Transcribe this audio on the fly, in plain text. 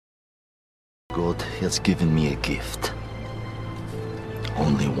God has given me a gift.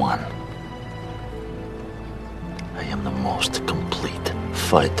 Only one. I am the most complete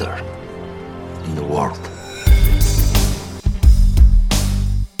fighter in the world.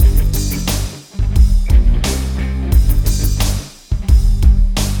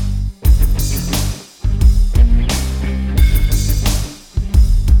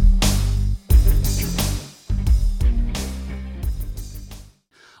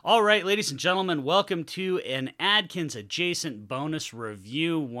 All right, ladies and gentlemen, welcome to an Adkins adjacent bonus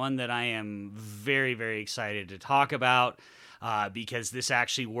review, one that I am very, very excited to talk about because this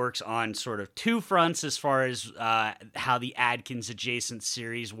actually works on sort of two fronts as far as how the Adkins adjacent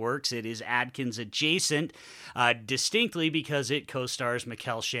series works. It is Adkins adjacent distinctly because it co-stars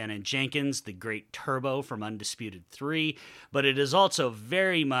Mikel Shannon Jenkins, the great Turbo from Undisputed 3, but it is also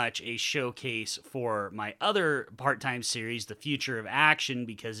very much a showcase for my other part-time series, The Future of Action,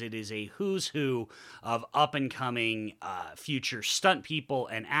 because it is a who's who of up-and-coming future stunt people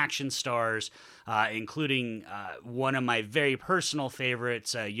and action stars, including one of my very personal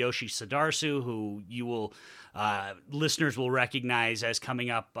favorites, Yoshi Sudarsu, who you will listeners will recognize as coming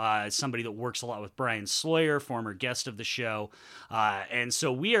up as somebody that works a lot with Brian Sloyer, former guest of the show. And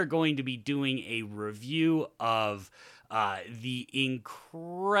so we are going to be doing a review of the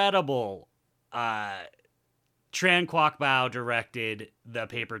incredible Tran Kwok Bao directed The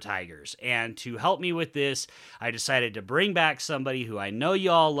Paper Tigers. And to help me with this, I decided to bring back somebody who I know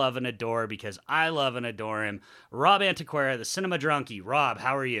you all love and adore because I love and adore him, Rob Antequera, the Cinema Drunkie. Rob,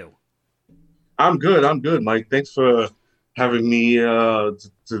 how are you? I'm good, Mike. Thanks for having me to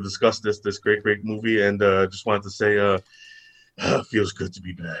discuss this great movie, and just wanted to say, feels good to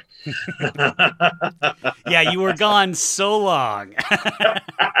be back. Yeah, you were gone so long.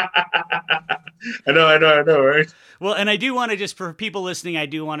 I know, right? Well, and I do want to just, for people listening, I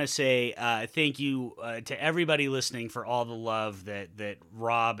do want to say thank you to everybody listening for all the love that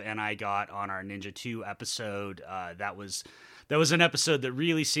Rob and I got on our Ninja 2 episode. That was an episode that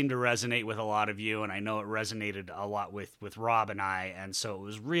really seemed to resonate with a lot of you, and I know it resonated a lot with Rob and I, and so it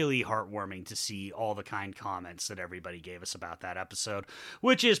was really heartwarming to see all the kind comments that everybody gave us about that episode,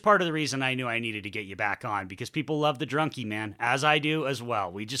 which is part of the reason I knew I needed to get you back on, because people love the Drunkie, man, as I do as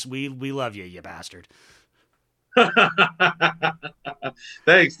well. We love you, you bastard.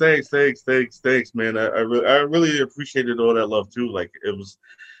 Thanks, man. I really appreciated all that love too. Like, it was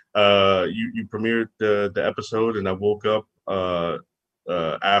you premiered the episode, and I woke up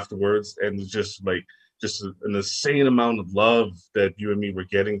afterwards, and it's just an insane amount of love that you and me were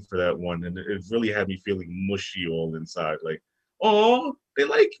getting for that one, and it really had me feeling mushy all inside. Like, oh, they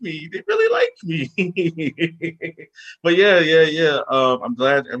like me, they really like me. But yeah. I'm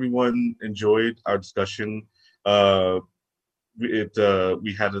glad everyone enjoyed our discussion. We had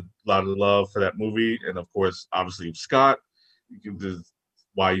a lot of love for that movie, and of course, obviously, Scott,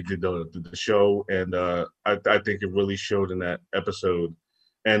 why you did the show, and I think it really showed in that episode,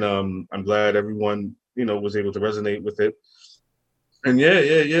 and I'm glad everyone was able to resonate with it, and yeah.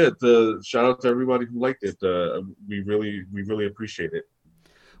 The shout out to everybody who liked it. We really appreciate it.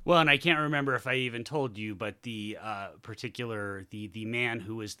 Well, and I can't remember if I even told you, but the the man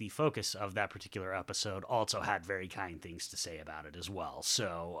who was the focus of that particular episode also had very kind things to say about it as well.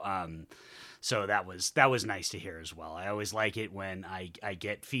 So so that was nice to hear as well. I always like it when I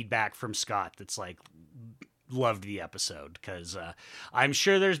get feedback from Scott that's like, loved the episode, because I'm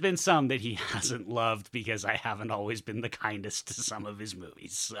sure there's been some that he hasn't loved because I haven't always been the kindest to some of his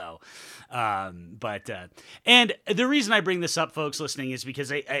movies. So, and the reason I bring this up, folks listening, is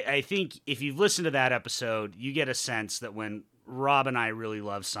because I think if you've listened to that episode, you get a sense that when Rob and I really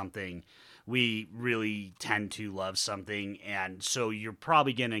love something, we really tend to love something, and so you're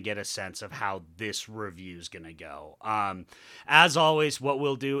probably going to get a sense of how this review is going to go. As always, what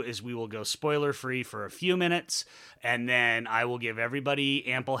we'll do is we will go spoiler-free for a few minutes, and then I will give everybody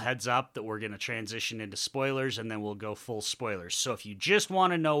ample heads up that we're going to transition into spoilers, and then we'll go full spoilers. So if you just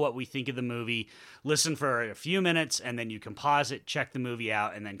want to know what we think of the movie, listen for a few minutes, and then you can pause it, check the movie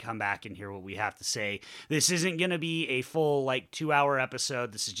out, and then come back and hear what we have to say. This isn't going to be a full 2-hour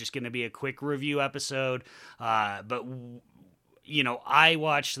episode. This is just going to be a quick review episode, but I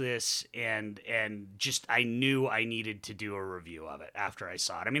watched this and just I knew I needed to do a review of it after I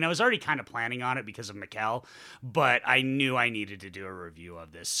saw it. I mean, I was already kind of planning on it because of Mikel, but I knew I needed to do a review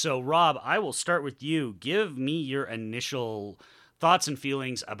of this. So Rob, I will start with you. Give me your initial thoughts and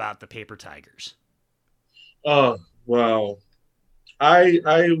feelings about The Paper Tigers. Oh, well, I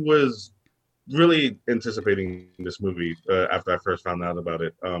was really anticipating this movie after I first found out about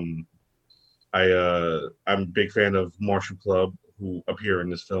it. I'm a big fan of Martial Club, who appear in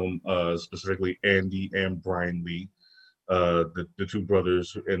this film, specifically Andy and Brian Lee, the two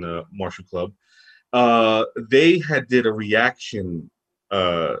brothers in a martial club. They had did a reaction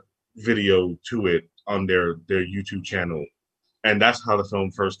video to it on their YouTube channel, and that's how the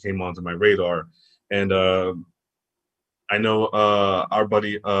film first came onto my radar. And I know our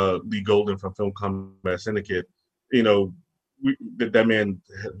buddy Lee Golden from Film Combat Syndicate. You know, that man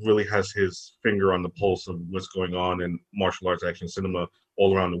really has his finger on the pulse of what's going on in martial arts action cinema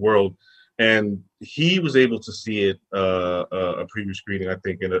all around the world. And he was able to see it a preview screening, I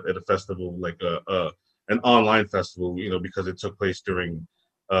think, at a festival, like an online festival, you know, because it took place during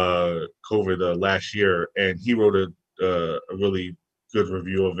COVID last year, and he wrote a really good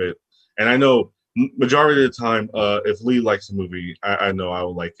review of it. And I know majority of the time, if Lee likes a movie, I know I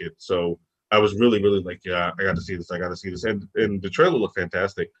will like it. So I was really, really like, yeah, I got to see this. I got to see this, and the trailer looked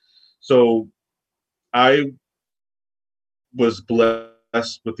fantastic. So I was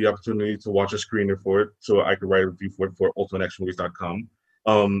blessed with the opportunity to watch a screener for it, so I could write a review for it for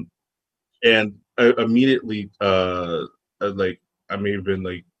ultimateactionmovies.com. And I immediately, like, I may have been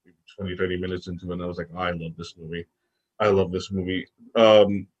like 20, 30 minutes into it, and I was like, oh, I love this movie. I love this movie.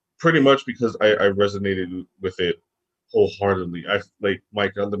 Pretty much because I resonated with it wholeheartedly. I like,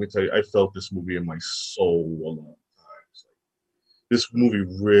 Mike, let me tell you, I felt this movie in my soul a lot of times. This movie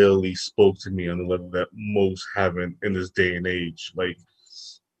really spoke to me on the level that most haven't in this day and age. Like,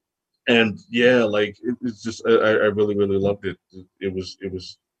 and yeah, like it's just I really, really loved it. It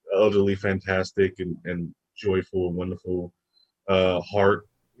was utterly fantastic and joyful and wonderful. Heart,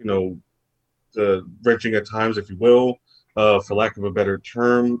 you know, wrenching at times, if you will, for lack of a better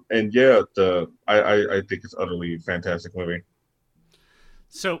term. And yeah, I think it's utterly fantastic movie.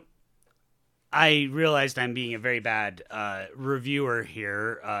 So I realized I'm being a very bad reviewer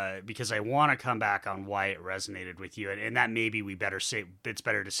here because I want to come back on why it resonated with you, and that maybe it's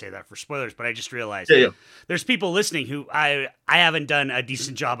better to say that for spoilers. But I just realized there's people listening who I haven't done a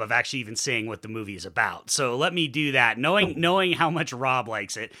decent job of actually even saying what the movie is about. So let me do that, knowing how much Rob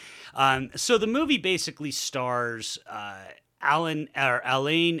likes it. So the movie basically stars Alain,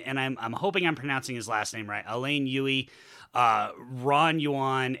 and I'm hoping I'm pronouncing his last name right, Alain Yue, Ron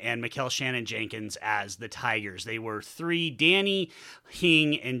Yuan, and Mikkel Shannon Jenkins as the Tigers. They were three, Danny,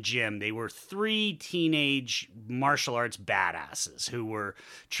 Hing, and Jim. They were three teenage martial arts badasses who were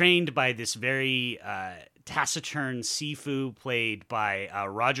trained by this very taciturn Sifu, played by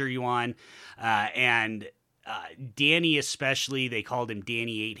Roger Yuan, and Danny especially. They called him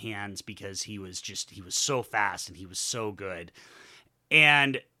Danny Eight Hands because he was so fast and he was so good.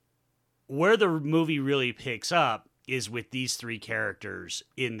 And where the movie really picks up is with these three characters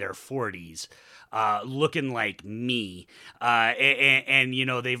in their 40s, looking like me. And you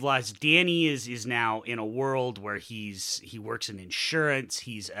know, they've lost. Danny is now in a world where he works in insurance.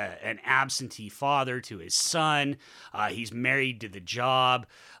 He's an absentee father to his son. He's married to the job.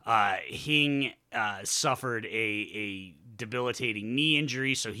 Hing suffered a debilitating knee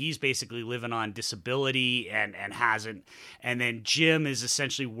injury, so he's basically living on disability and hasn't. And then Jim is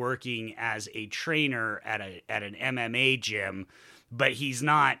essentially working as a trainer at an MMA gym, but he's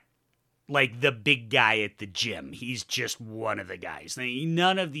not like the big guy at the gym. He's just one of the guys.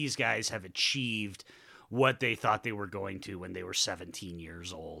 None of these guys have achieved what they thought they were going to when they were 17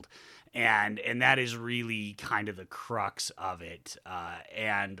 years old. And that is really kind of the crux of it.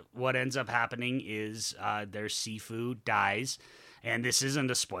 And what ends up happening is their Sifu dies. And this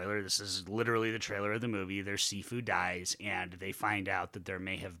isn't a spoiler. This is literally the trailer of the movie. Their Sifu dies, and they find out that there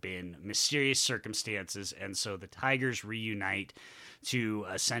may have been mysterious circumstances. And so the Tigers reunite to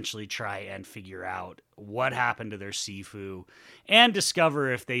essentially try and figure out what happened to their Sifu and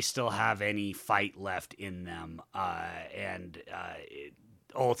discover if they still have any fight left in them.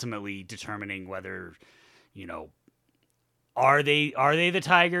 Ultimately determining whether, you know, are they the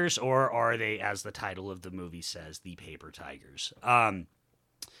Tigers, or are they, as the title of the movie says, the Paper Tigers?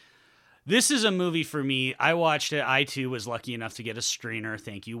 This is a movie for me. I watched it. I too was lucky enough to get a screener.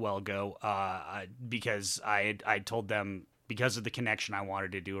 Thank you, Wellgo, because I told them, because of the connection, I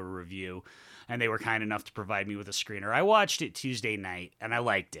wanted to do a review, and they were kind enough to provide me with a screener. I watched it Tuesday night, and I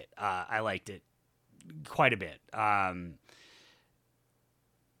liked it. I liked it quite a bit.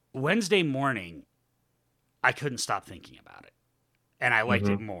 Wednesday morning, I couldn't stop thinking about it, and I liked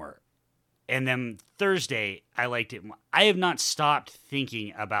it more. And then Thursday, I liked it more. I have not stopped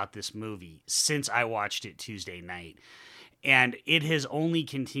thinking about this movie since I watched it Tuesday night. And it has only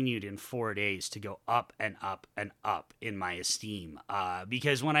continued in 4 days to go up and up and up in my esteem.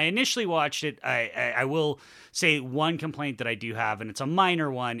 Because when I initially watched it, I will say one complaint that I do have, and it's a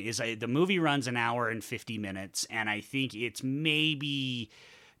minor one, is the movie runs an hour and 50 minutes, and I think it's maybe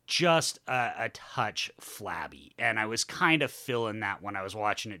just a touch flabby. And I was kind of feeling that when I was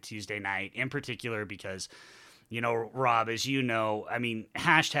watching it Tuesday night, in particular because, Rob, as you know, I mean,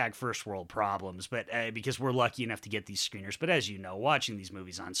 hashtag first world problems, but because we're lucky enough to get these screeners. But as you know, watching these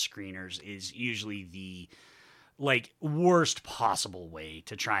movies on screeners is usually the worst possible way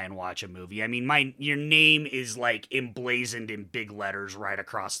to try and watch a movie. I mean, your name is emblazoned in big letters right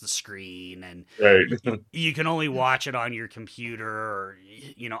across the screen, and right. you can only watch it on your computer, or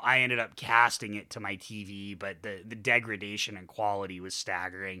I ended up casting it to my TV, but the degradation and quality was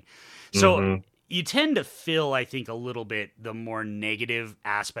staggering. So you tend to feel, I think, a little bit the more negative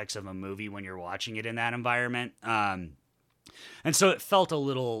aspects of a movie when you're watching it in that environment. And so it felt a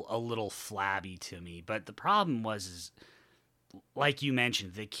little flabby to me. But the problem is, like you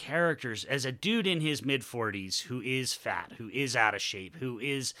mentioned, the characters, as a dude in his mid-40s who is fat, who is out of shape, who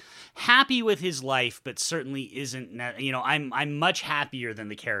is happy with his life, but certainly isn't, I'm much happier than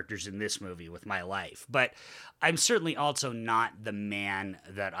the characters in this movie with my life. But I'm certainly also not the man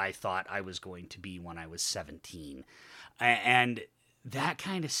that I thought I was going to be when I was 17. And that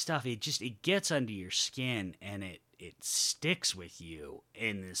kind of stuff, it gets under your skin, and it sticks with you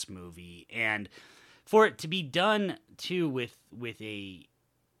in this movie. And for it to be done too with a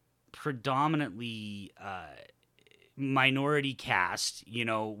predominantly minority cast,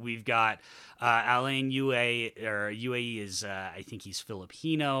 we've got Alain Yue is I think he's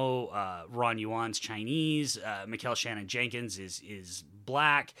Filipino, Ron Yuan's Chinese, Michael Shannon Jenkins is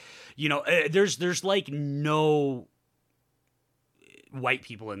black. There's no white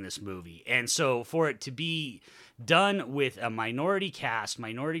people in this movie. And so for it to be done with a minority cast,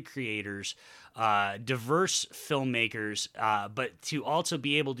 minority creators, diverse filmmakers, but to also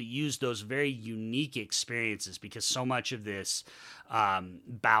be able to use those very unique experiences, because so much of this,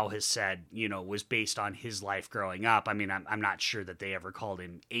 Bao has said, was based on his life growing up. I mean, I'm not sure that they ever called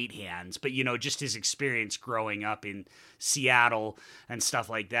him Eight Hands, but, just his experience growing up in Seattle and stuff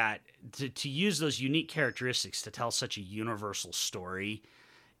like that, to use those unique characteristics to tell such a universal story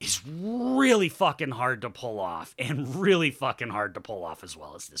is really fucking hard to pull off, and really fucking hard to pull off as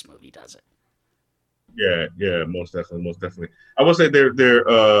well as this movie does it. Yeah, most definitely. I will say there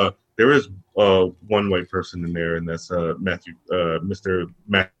is one white person in there, and that's Matthew, Mr.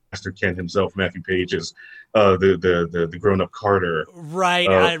 Master Ken himself, Matthew Page, is the grown up Carter. Right.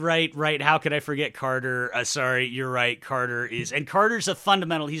 How could I forget Carter? Sorry, you're right. Carter's he's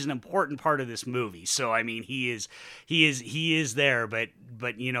an important part of this movie. So I mean, he is there, but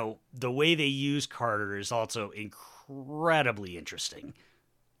the way they use Carter is also incredibly interesting.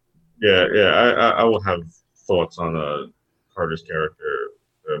 Yeah. I will have thoughts on Carter's character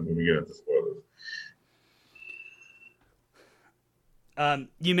when we get into spoilers.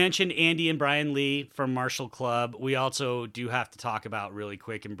 You mentioned Andy and Brian Lee from Marshall Club. We also do have to talk about really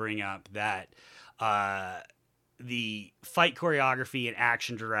quick and bring up that the fight choreography and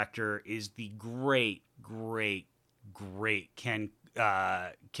action director is the great Ken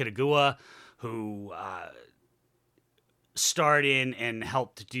Kitagawa, who starred in and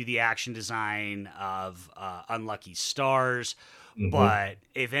helped do the action design of Unlucky Stars. Mm-hmm. But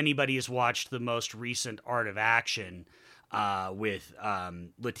if anybody has watched the most recent Art of Action with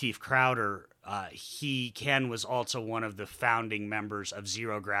Lateef Crowder, Ken was also one of the founding members of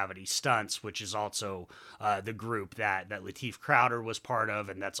Zero Gravity Stunts, which is also the group that Lateef Crowder was part of,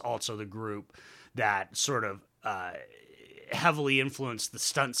 and that's also the group that sort of heavily influenced the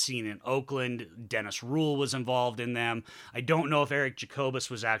stunt scene in Oakland. Dennis Rule was involved in them. I don't know if Eric Jacobus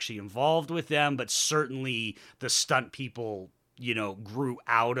was actually involved with them, but certainly the stunt people, grew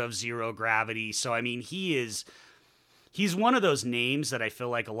out of Zero Gravity. So, I mean, he's one of those names that I feel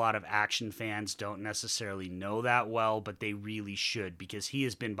like a lot of action fans don't necessarily know that well, but they really should, because he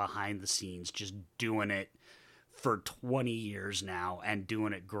has been behind the scenes just doing it for 20 years now and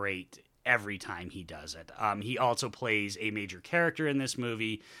doing it great every time he does it. He also plays a major character in this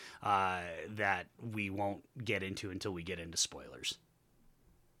movie that we won't get into until we get into spoilers.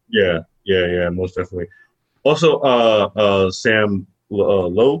 Yeah, most definitely. Also, Sam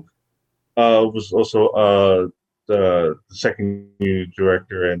Loeb was also the second new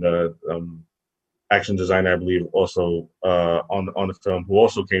director and action designer, I believe, also on the film, who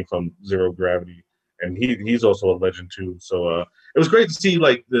also came from Zero Gravity, and he's also a legend too. So it was great to see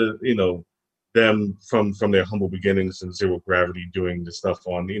them from their humble beginnings in Zero Gravity doing the stuff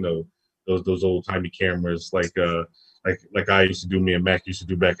on those old timey cameras, like like I used to do, me and Mac used to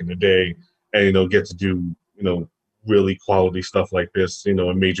do back in the day, and get to do really quality stuff like this,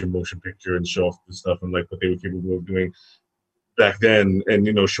 a major motion picture and show off the stuff and like what they were capable of doing back then, and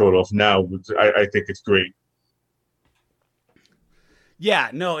show it off now. I think it's great.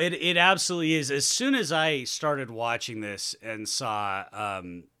 Yeah, no, it absolutely is. As soon as I started watching this and saw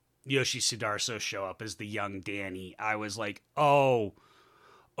Yoshi Sudarso show up as the young Danny, I was like, oh,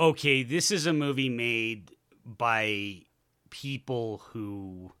 okay, this is a movie made by people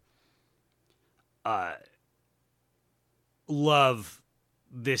who love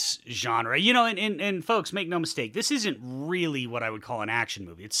this genre, and folks, make no mistake, this isn't really what I would call an action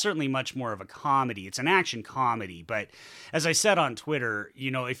movie. It's certainly much more of a comedy. It's an action comedy, but as I said on Twitter,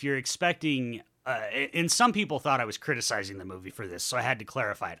 if you're expecting, and some people thought I was criticizing the movie for this, so I had to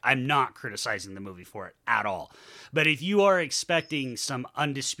clarify it. I'm not criticizing the movie for it at all. But if you are expecting some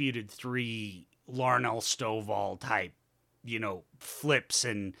Undisputed 3 Larnell Stovall type, flips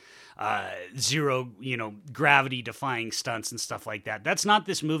and zero, gravity defying stunts and stuff like that, that's not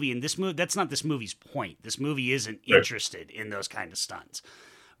this movie. And that's not this movie's point. This movie isn't interested in those kind of stunts.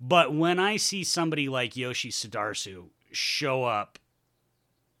 But when I see somebody like Yoshi Sudarso show up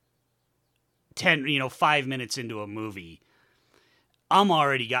 5 minutes into a movie, I'm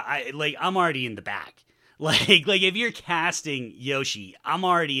already in the bag. Like if you're casting Yoshi, I'm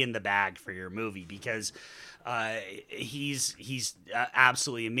already in the bag for your movie, because he's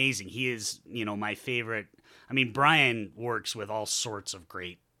absolutely amazing. He is, my favorite. I mean, Brian works with all sorts of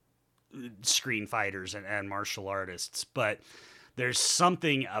great screen fighters and martial artists, but there's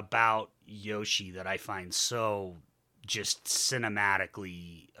something about Yoshi that I find so just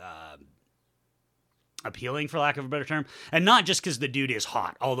cinematically appealing, for lack of a better term. And not just because the dude is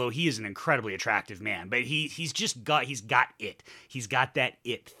hot, although he is an incredibly attractive man, but he's got it. He's got that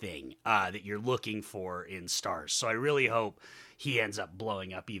it thing that you're looking for in stars. So I really hope he ends up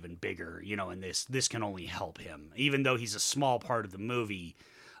blowing up even bigger, and this can only help him. Even though he's a small part of the movie,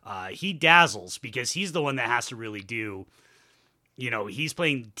 he dazzles, because he's the one that has to really do, he's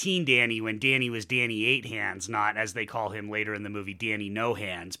playing teen Danny when Danny was Danny 8 Hands, not, as they call him later in the movie, Danny No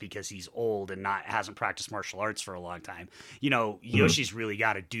Hands, because he's old and hasn't practiced martial arts for a long time. Yoshi's really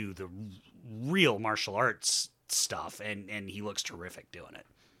got to do the real martial arts stuff, and he looks terrific doing it.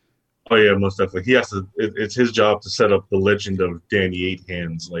 Oh yeah, most definitely. He has to. It's his job to set up the legend of Danny 8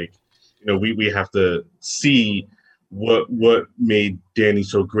 Hands. Like, we have to see what made Danny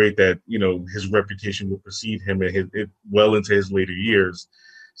so great that his reputation would precede him and well into his later years.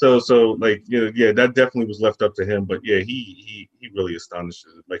 So that definitely was left up to him. But yeah, he really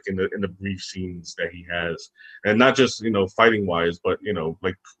astonishes, like in the brief scenes that he has, and not just fighting wise, but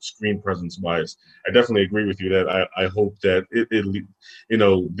like screen presence wise. I definitely agree with you that I hope that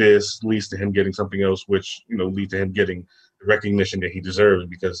this leads to him getting something else, which lead to him getting the recognition that he deserves,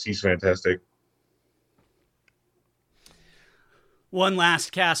 because he's fantastic. One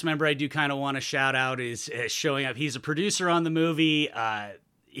last cast member I do kind of want to shout out is showing up. He's a producer on the movie.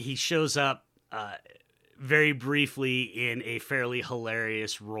 He shows up very briefly in a fairly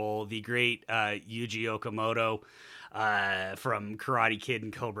hilarious role. The great Yuji Okamoto from Karate Kid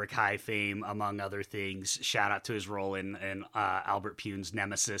and Cobra Kai fame, among other things. Shout out to his role in Albert Pune's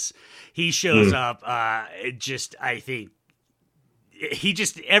Nemesis. He shows up. I think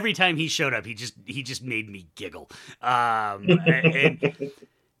every time he showed up, he just made me giggle. And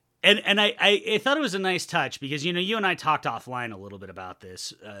I thought it was a nice touch, because you and I talked offline a little bit about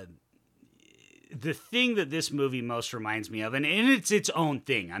this. The thing that this movie most reminds me of, and it's its own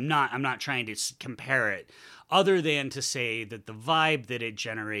thing. I'm not trying to compare it, other than to say that the vibe that it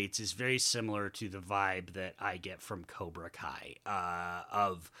generates is very similar to the vibe that I get from Cobra Kai.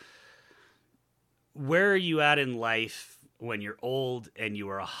 Of where are you at in life when you're old and you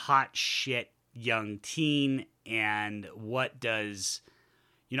are a hot shit young teen, and what does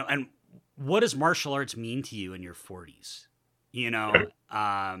martial arts mean to you in your 40s?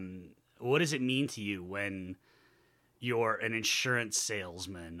 What does it mean to you when you're an insurance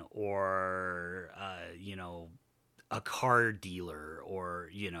salesman, or a car dealer, or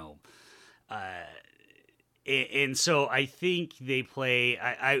and so I think they play.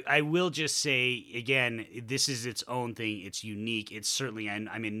 I will just say again, this is its own thing. It's unique. It's certainly, and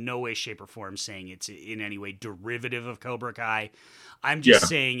I'm in no way, shape, or form saying it's in any way derivative of Cobra Kai. I'm just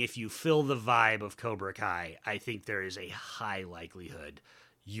saying, if you feel the vibe of Cobra Kai, I think there is a high likelihood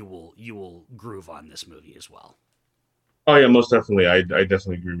you will groove on this movie as well. Oh yeah, most definitely. I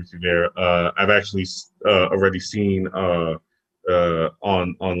definitely agree with you there. I've actually already seen online,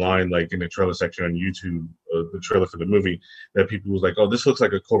 like in the trailer section on YouTube, the trailer for the movie, that people was like, "Oh, this looks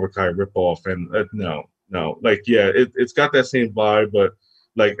like a Cobra Kai ripoff," and no, no. Like, yeah, it's got that same vibe, but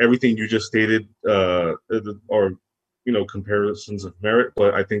like everything you just stated, are comparisons of merit.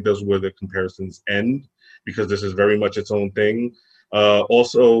 But I think those where the comparisons end because this is very much its own thing.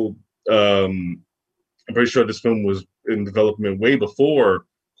 Also, I'm pretty sure this film was in development way before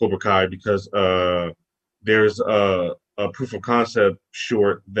Cobra Kai because there's a proof of concept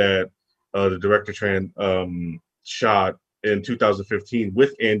short that the director Tran shot in 2015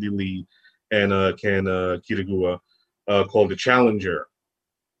 with Andy Lee and Ken Kitagawa called The Challenger.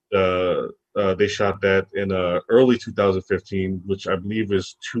 They shot that in early 2015, which I believe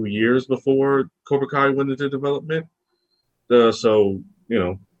is 2 years before Cobra Kai went into development. So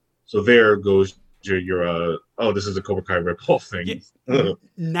so there goes your oh, this is a Cobra Kai ripoff thing. Yeah.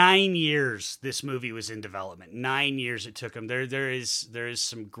 9 years this movie was in development. 9 years it took them. There is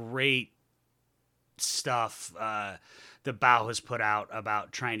some great stuff that Bao has put out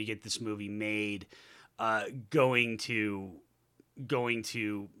about trying to get this movie made, going to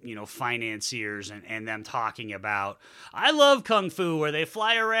financiers and them talking about, I love kung fu where they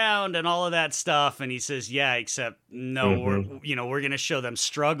fly around and all of that stuff, and he says, yeah, except no, we're going to show them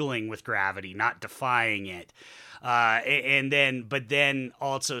struggling with gravity, not defying it, but then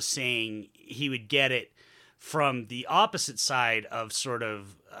also saying he would get it from the opposite side of sort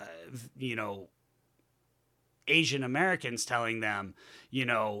of Asian Americans telling them,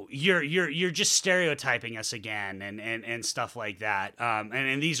 you're just stereotyping us again and stuff like that.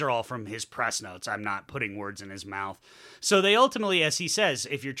 And these are all from his press notes. I'm not putting words in his mouth. So they ultimately, as he says,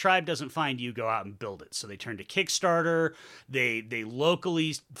 if your tribe doesn't find you, go out and build it. So they turned to Kickstarter. They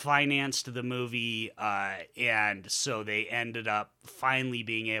locally financed the movie. And so they ended up finally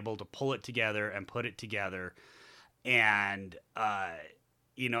being able to pull it together and put it together. And,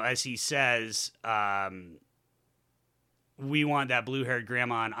 as he says, we want that blue-haired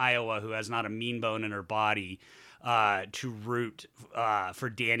grandma in Iowa who has not a mean bone in her body to root for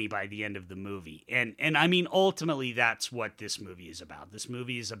Danny by the end of the movie. And I mean, ultimately, that's what this movie is about. This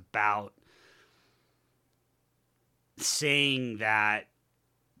movie is about saying that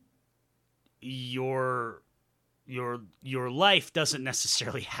your life doesn't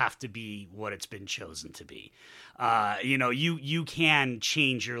necessarily have to be what it's been chosen to be. You can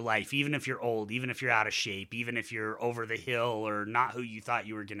change your life, even if you're old, even if you're out of shape, even if you're over the hill or not who you thought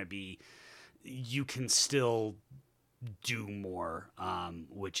you were going to be, you can still do more,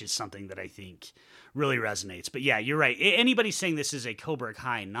 which is something that I think really resonates. But yeah, you're right. Anybody saying this is a Cobra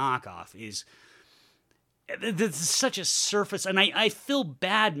Kai knockoff is such a surface, and I feel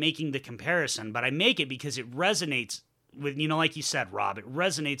bad making the comparison, but I make it because it resonates with, like you said, Rob, it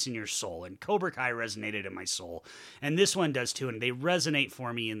resonates in your soul, and Cobra Kai resonated in my soul, and this one does too, and they resonate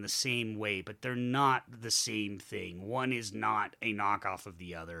for me in the same way, but they're not the same thing. One is not a knockoff of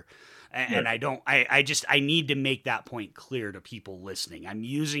the other, and I need to make that point clear to people listening. I'm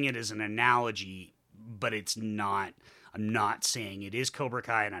using it as an analogy, but it's not. I'm not saying it is Cobra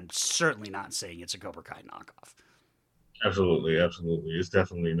Kai, and I'm certainly not saying it's a Cobra Kai knockoff. Absolutely. It's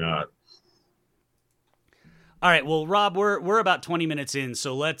definitely not. All right, well, Rob, we're about 20 minutes in,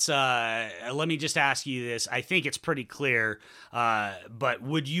 so let me just ask you this. I think it's pretty clear, but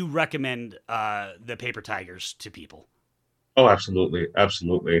would you recommend the Paper Tigers to people? Oh, absolutely,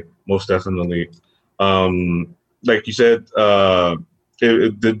 most definitely. Like you said,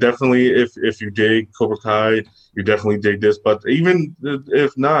 it definitely, if you dig Cobra Kai, you definitely dig this. But even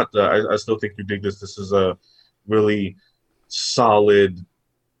if not, I still think you dig this. This is a really solid,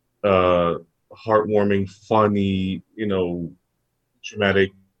 heartwarming, funny,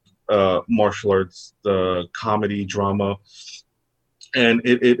 dramatic martial arts comedy drama, and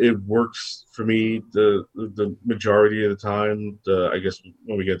it works for me the majority of the time. I guess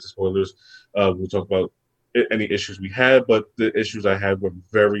when we get to spoilers, we'll talk about any issues we had, but the issues I had were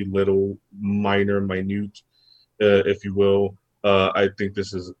very little, minute, if you will. I think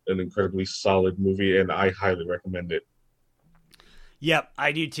this is an incredibly solid movie, and I highly recommend it. Yep,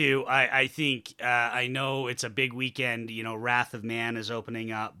 I do too. I think, I know it's a big weekend, Wrath of Man is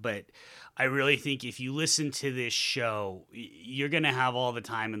opening up, but I really think if you listen to this show, you're going to have all the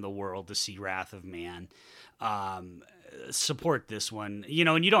time in the world to see Wrath of Man. Support this one,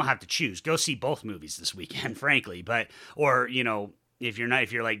 and you don't have to choose. Go see both movies this weekend, frankly, or if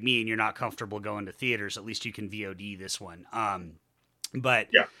you're like me and you're not comfortable going to theaters, at least you can VOD this one. But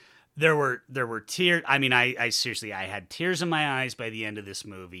yeah. There were tears. I mean, I seriously, I had tears in my eyes by the end of this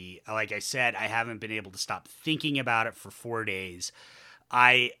movie. Like I said, I haven't been able to stop thinking about it for 4 days.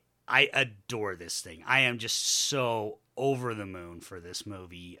 I adore this thing. I am just so over the moon for this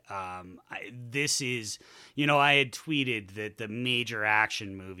movie. This is, I had tweeted that the major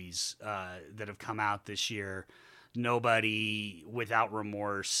action movies that have come out this year, Nobody, Without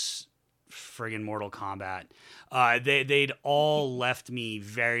Remorse, friggin' Mortal Kombat, they'd all left me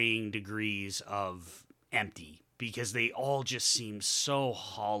varying degrees of empty because they all just seem so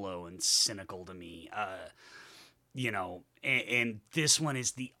hollow and cynical to me. And this one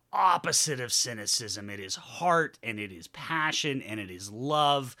is the opposite of cynicism. It is heart, and it is passion, and it is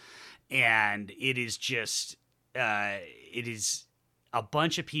love, and it is just it is a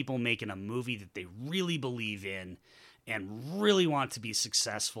bunch of people making a movie that they really believe in and really want to be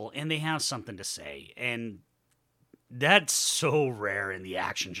successful, and they have something to say. And that's so rare in the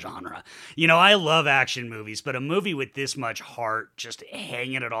action genre. I love action movies, but a movie with this much heart, just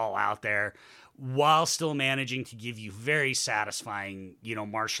hanging it all out there, while still managing to give you very satisfying,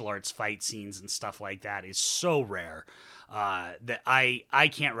 martial arts fight scenes and stuff like that, is so rare that I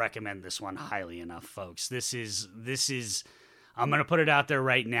can't recommend this one highly enough, folks. This is I'm going to put it out there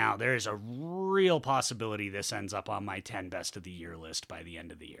right now. There is a real possibility this ends up on my 10 best of the year list by the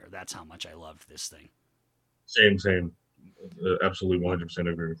end of the year. That's how much I loved this thing. Same. Absolutely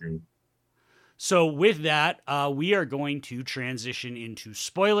 100% agree with you. So with that, we are going to transition into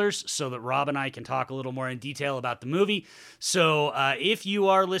spoilers so that Rob and I can talk a little more in detail about the movie. So if you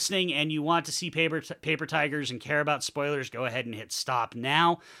are listening and you want to see Paper Tigers and care about spoilers, go ahead and hit stop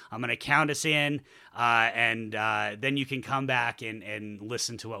now. I'm going to count us in, and then you can come back and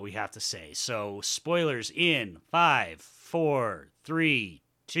listen to what we have to say. So spoilers in 5, 4, 3,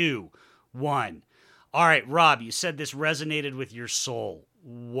 2, 1. All right, Rob, you said this resonated with your soul.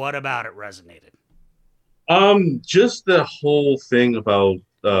 What about it resonated? Just the whole thing about,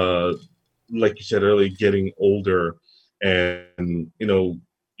 like you said earlier, getting older, and your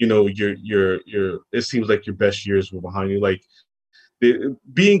it seems like your best years were behind you. Like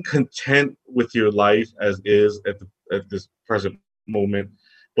being content with your life as is at this present moment,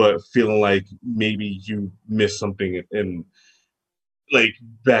 but feeling like maybe you missed something in, like,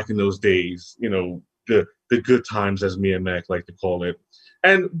 back in those days. The good times, as me and Mac like to call it.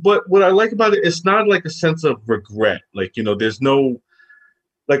 But what I like about it, it's not like a sense of regret. Like, there's no,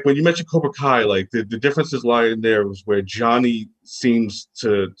 like when you mentioned Cobra Kai, like the differences lie in there was where Johnny seems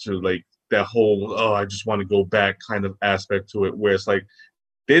to like that whole, oh, I just want to go back kind of aspect to it, where it's like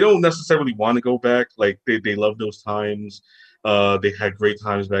they don't necessarily want to go back. Like they love those times. They had great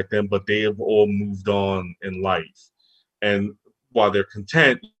times back then, but they have all moved on in life. And while they're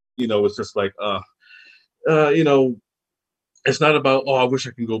content, it's just like, it's not about, oh, I wish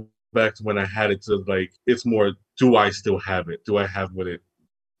I can go back to when I had it, to like, it's more, do I still have it? Do I have what it,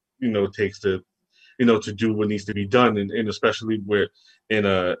 takes to, to do what needs to be done? And especially where in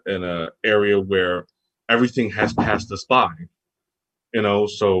a area where everything has passed us by,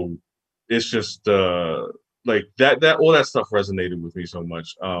 so it's just like that all that stuff resonated with me so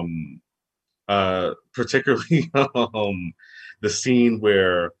much. Particularly the scene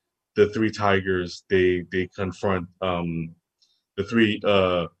where the three tigers, they confront the three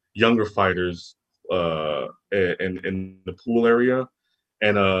younger fighters in the pool area,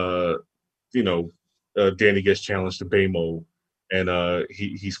 and Danny gets challenged to Baymo, and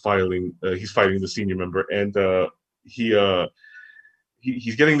he's fighting the senior member, and he's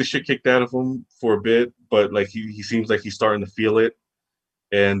getting the shit kicked out of him for a bit, but like he seems like he's starting to feel it,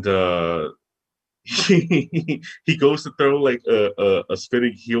 and he goes to throw like a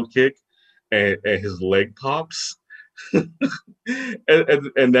spinning heel kick, and his leg pops.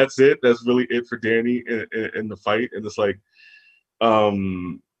 and that's it. That's really it for Danny in the fight. And it's like,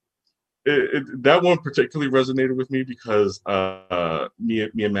 that one particularly resonated with me because me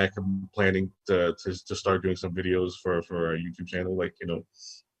and Mac have been planning to start doing some videos for our YouTube channel, like,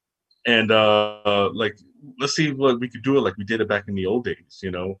 and like, let's see what we could do it like we did it back in the old days,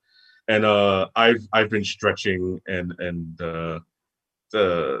 And I've been stretching and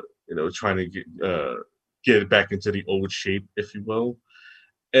trying to get it back into the old shape, if you will.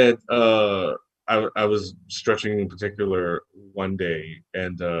 And I was stretching in particular one day,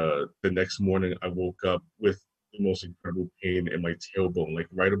 and the next morning I woke up with the most incredible pain in my tailbone, like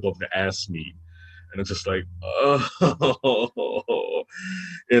right above the ass meat. And it's just like, oh,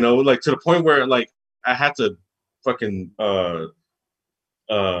 like to the point where like I had to fucking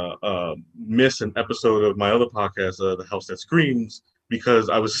miss an episode of my other podcast, The House That Screams, because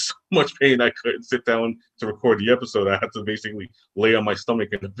I was so much pain I couldn't sit down to record the episode. I had to basically lay on my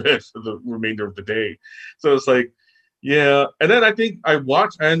stomach in the bed for the remainder of the day. So it's like, yeah. And then I think I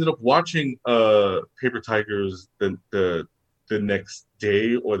ended up watching Paper Tigers the next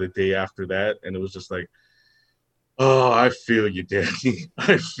day or the day after that, and it was just like, Oh, I feel you, Danny.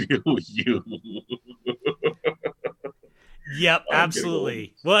 I feel you. Yep, I'm getting old.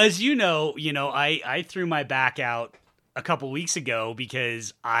 absolutely. Well, as I threw my back out a couple weeks ago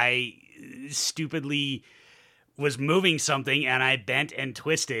because I stupidly was moving something and I bent and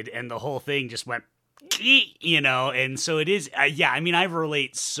twisted and the whole thing just went and so it is yeah, I mean I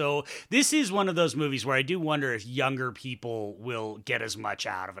relate. So this is one of those movies where I do wonder if younger people will get as much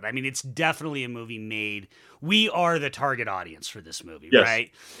out of it. I mean, it's definitely a movie made, we are the target audience for this movie, Yes.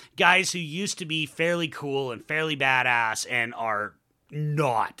 right? Guys who used to be fairly cool and fairly badass and are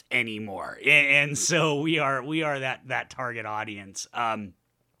not anymore, and so we are that target audience.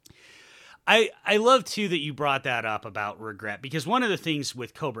 I love too that you brought that up about regret, because one of the things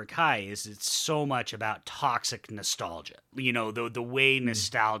with Cobra Kai is it's so much about toxic nostalgia. The way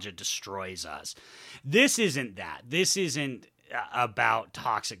nostalgia destroys us. This isn't that. This isn't about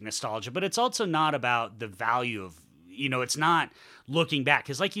toxic nostalgia, but it's also not about the value of, it's not looking back,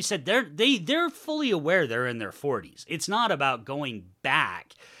 because like you said, they're fully aware they're in their 40s. It's not about going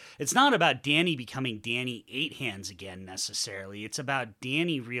back. It's not about Danny becoming Danny Eight Hands again necessarily. It's about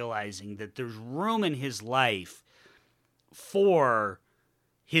Danny realizing that there's room in his life for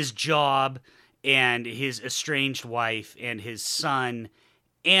his job and his estranged wife and his son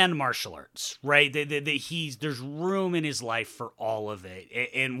and martial arts, right? There's room in his life for all of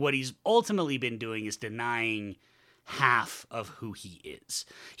it. And what he's ultimately been doing is denying half of who he is.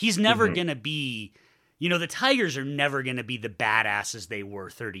 He's never Hmm. going to be, the Tigers are never going to be the badasses they were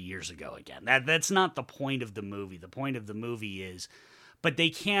 30 years ago again. That's not the point of the movie. The point of the movie is, but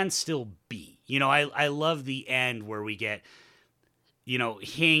they can still be. I love the end where we get,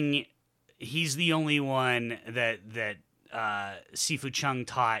 Hing, he's the only one that Sifu Chung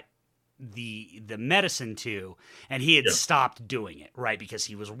taught the medicine to, and he had Yeah. stopped doing it, right, because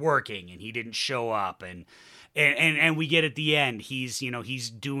he was working and he didn't show up, and we get at the end he's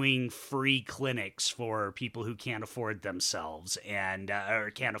doing free clinics for people who can't afford themselves and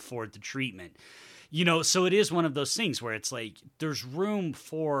or can't afford the treatment. So it is one of those things where it's like there's room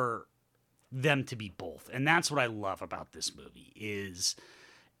for them to be both, and that's what I love about this movie. Is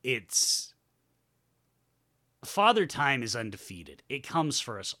it's Father Time is undefeated. It comes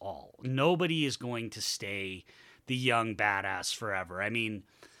for us all. Nobody is going to stay the young badass forever. I mean,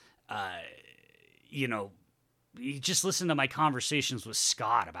 uh, you know, you just listen to my conversations with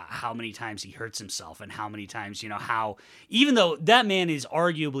Scott about how many times he hurts himself and how many times, how, even though that man is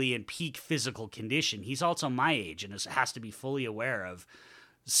arguably in peak physical condition, he's also my age and has to be fully aware of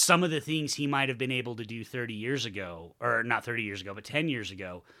some of the things he might have been able to do 30 years ago, or not 30 years ago, but 10 years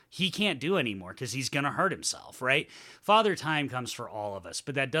ago, he can't do anymore because he's going to hurt himself, right? Father Time comes for all of us,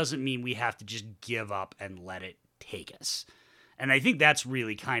 but that doesn't mean we have to just give up and let it take us. And I think that's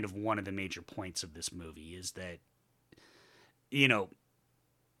really kind of one of the major points of this movie is that, you know,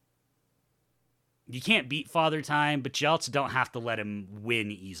 you can't beat Father Time, but you also don't have to let him win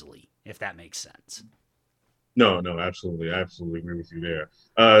easily, if that makes sense. No, no, absolutely. I absolutely agree with you there.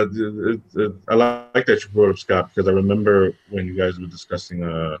 I like that you brought up Scott because I remember when you guys were discussing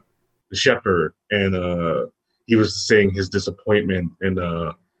the Shepherd and he was saying his disappointment and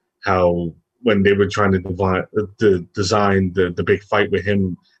how when they were trying to design the big fight with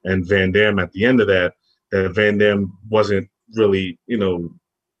him and Van Damme at the end of that, that Van Damme wasn't really, in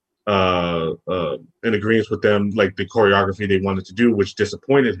agreement with them, like the choreography they wanted to do, which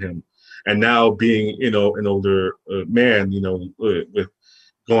disappointed him. And now being, an older man, with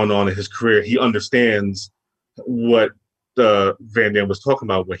going on in his career, he understands what Van Damme was talking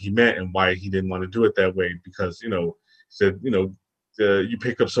about, what he meant, and why he didn't want to do it that way. Because said you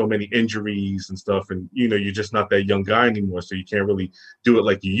pick up so many injuries and stuff, and you're just not that young guy anymore, so you can't really do it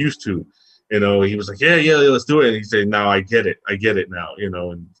like you used to. He was like, yeah, let's do it. And he said, now I get it now.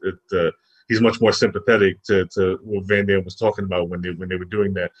 And he's much more sympathetic to what Van Damme was talking about when they were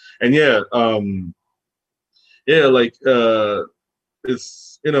doing that. And like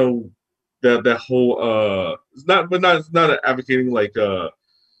it's that whole it's not advocating like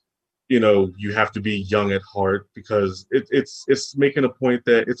you have to be young at heart, because it's making a point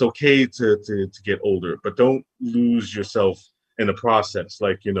that it's okay to get older, but don't lose yourself in the process.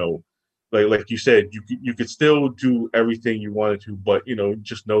 Like you said, you could still do everything you wanted to, but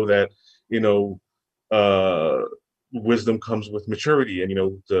just know that you know uh wisdom comes with maturity, and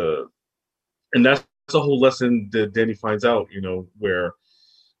and that's a whole lesson that Danny finds out, where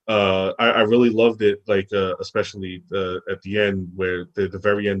I really loved it, like especially at the end, where the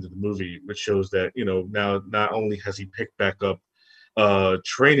very end of the movie, which shows that now not only has he picked back up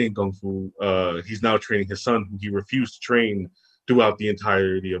training kung fu, he's now training his son, who he refused to train throughout the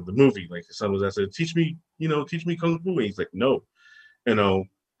entirety of the movie. Like his son was asking, teach me kung fu, and he's like, no,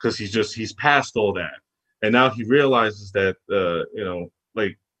 because he's past all that, and now he realizes that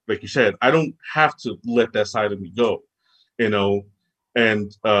like you said, I don't have to let that side of me go, you know,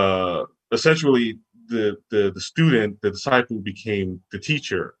 and essentially the disciple became the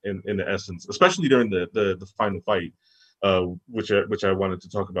teacher in the essence, especially during the final fight, which I wanted to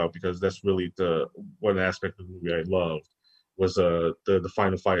talk about because that's really the one aspect of the movie I loved was the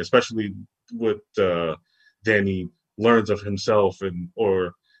final fight, especially with Danny learns of himself and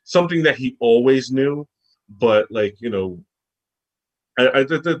or something that he always knew, but like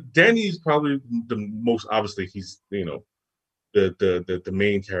Danny's probably the most obviously he's the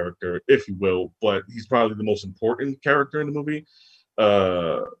main character, if you will, but he's probably the most important character in the movie.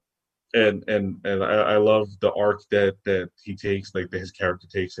 Uh, and I love the arc that he takes, like that his character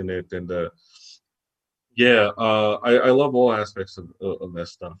takes in it, and I love all aspects of that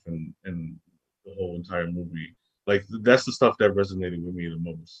stuff and the whole entire movie. Like that's the stuff that resonated with me the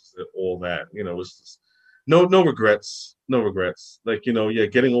most. All that it's just no regrets, no regrets. Like yeah,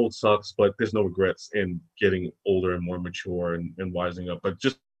 getting old sucks, but there's no regrets in getting older and more mature and wising up. But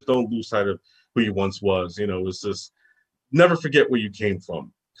just don't lose sight of who you once was. It's just never forget where you came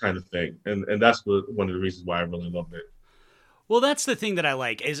from, kind of thing. And that's one of the reasons why I really loved it. Well, that's the thing that I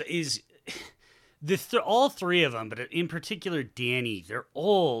like is all three of them, but in particular Danny. They're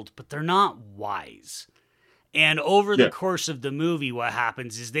old, but they're not wise. And over the course of the movie, what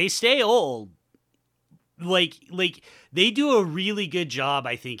happens is they stay old. Like they do a really good job,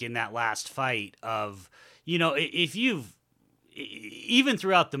 I think, in that last fight of, if you've, even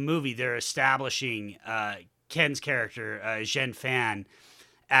throughout the movie, they're establishing Ken's character, Zhen Fan,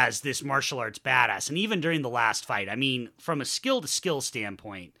 as this martial arts badass. And even during the last fight, I mean, from a skill to skill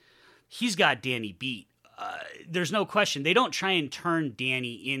standpoint, he's got Danny beat. There's no question. They don't try and turn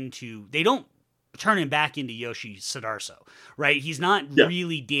Danny into, they don't turn him back into Yoshi Sudarso, right? He's not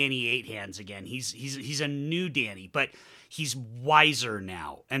really Danny Eight Hands again. He's a new Danny, but he's wiser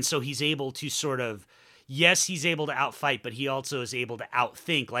now. And so he's able to sort of, yes, he's able to outfight, but he also is able to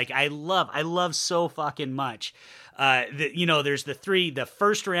outthink. Like I love so fucking much. There's the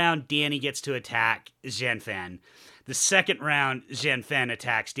first round, Danny gets to attack Zhen Fan. The second round, Zhen Fan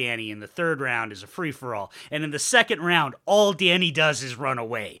attacks Danny, and the third round is a free-for-all. And in the second round, all Danny does is run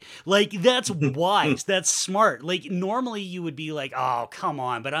away. Like, that's wise. That's smart. Like, normally you would be like, oh, come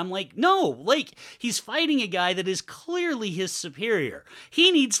on. But I'm like, no. Like, he's fighting a guy that is clearly his superior.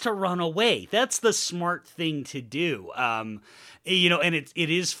 He needs to run away. That's the smart thing to do. And it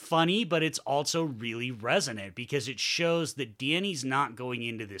is funny, but it's also really resonant because it shows that Danny's not going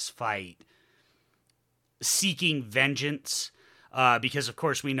into this fight seeking vengeance, because of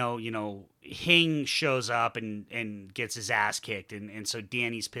course we know, Hing shows up and gets his ass kicked, and so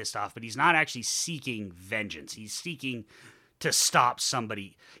Danny's pissed off, but he's not actually seeking vengeance. He's seeking to stop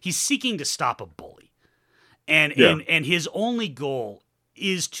somebody. He's seeking to stop a bully, and his only goal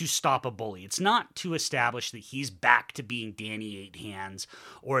is to stop a bully. It's not to establish that he's back to being Danny Eight Hands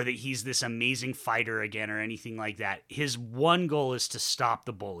or that he's this amazing fighter again or anything like that. His one goal is to stop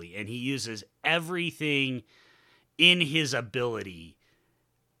the bully, and he uses everything in his ability,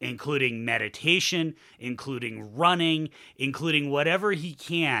 including meditation, including running, including whatever he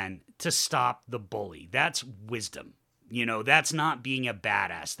can to stop the bully. That's wisdom. That's not being a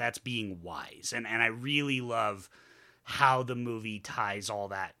badass. That's being wise. And I really love how the movie ties all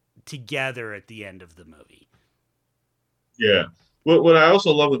that together at the end of the movie. Yeah. What I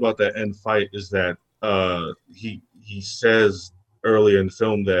also love about that end fight is that he says earlier in the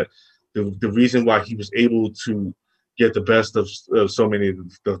film that the reason why he was able to get the best of so many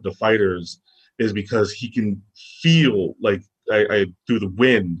of the fighters is because he can feel, like through the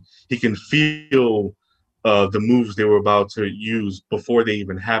wind, he can feel the moves they were about to use before they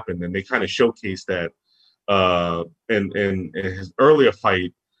even happened, and they kind of showcase that in his earlier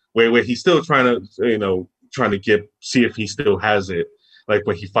fight, where he's still trying to see if he still has it, like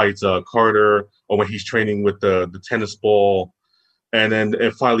when he fights Carter, or when he's training with the tennis ball, and then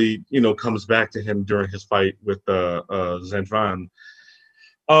it finally comes back to him during his fight with Zhen Fan.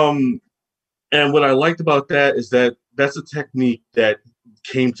 And what I liked about that is that that's a technique that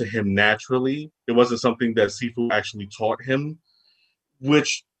came to him naturally. It wasn't something that Sifu actually taught him,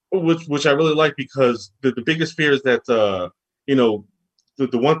 which I really like, because the biggest fear is that the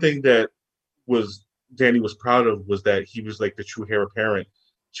one thing that Danny was proud of was that he was like the true heir apparent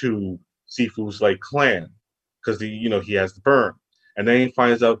to Sifu's like clan, because he has the burn, and then he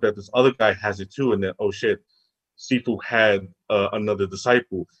finds out that this other guy has it too, and then oh shit, Sifu had another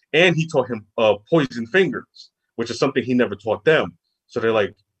disciple, and he taught him poison fingers, which is something he never taught them. So they're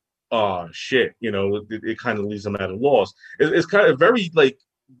like, oh shit, it kind of leaves them at a loss. It's kind of very like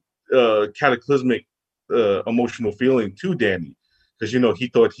cataclysmic emotional feeling to Danny, because he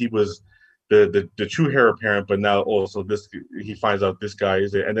thought he was the true heir apparent, but now also he finds out this guy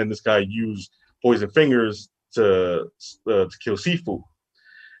is it, and then this guy used poison fingers to kill Sifu,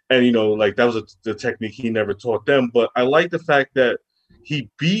 and like that was the technique he never taught them. But I like the fact that he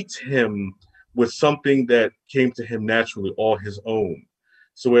beats him with something that came to him naturally, all his own.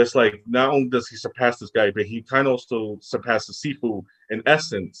 So it's like not only does he surpass this guy, but he kind of also surpasses Sifu in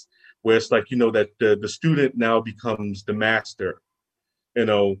essence, where it's like that the student now becomes the master,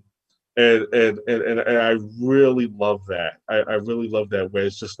 and I really love that. I really love that, where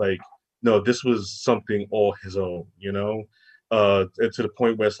it's just like, no, this was something all his own, and to the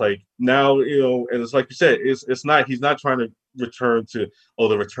point where it's like now, and it's like you said, it's not, he's not trying to return to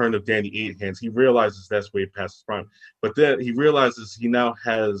the return of Danny Eight Hands. He realizes that's way past his prime, but then he realizes he now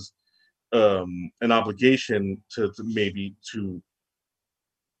has an obligation to maybe to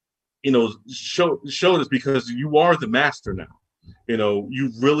show this, because you are the master now.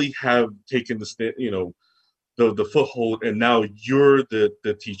 You really have taken the foothold, and now you're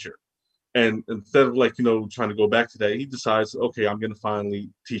the teacher. And instead of trying to go back to that, he decides, okay, I'm going to finally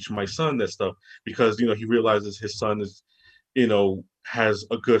teach my son that stuff, because he realizes his son is has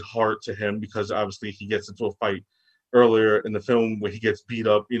a good heart to him, because obviously he gets into a fight earlier in the film where he gets beat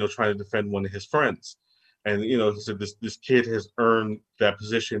up trying to defend one of his friends. And he said this kid has earned that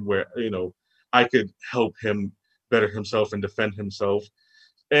position where I could help him better himself and defend himself.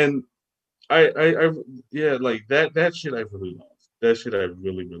 And I yeah, like that shit I really love. That shit I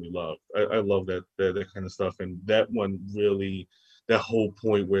really, really love. I love that kind of stuff. And that one really, that whole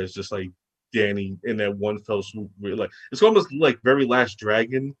point where it's just like Danny in that one fell swoop, really, like it's almost like very Last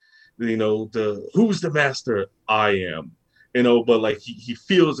Dragon, the who's the master? I am. But like he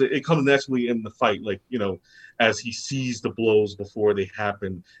feels it comes naturally in the fight, like as he sees the blows before they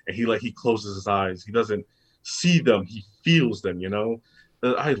happen, and he closes his eyes. He doesn't see them, he feels them.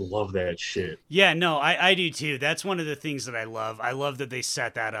 I love that shit. Yeah, no, I do too. That's one of the things that I love. I love that they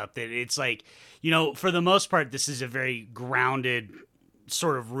set that up. That it's like, for the most part, this is a very grounded,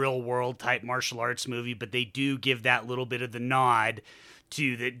 sort of real world type martial arts movie, but they do give that little bit of the nod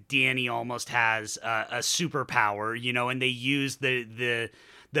to that Danny almost has a superpower, and they use the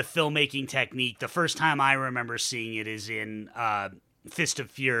filmmaking technique. The first time I remember seeing it is in Fist of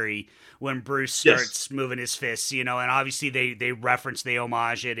Fury, when Bruce starts moving his fists, and obviously they reference, they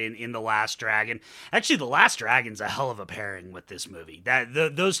homage it in The Last Dragon. Actually, The Last Dragon's a hell of a pairing with this movie.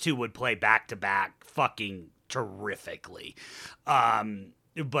 Those two would play back to back fucking terrifically.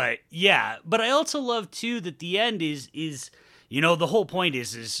 But I also love too that the end is the whole point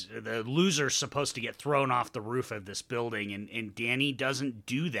is the loser's supposed to get thrown off the roof of this building, and Danny doesn't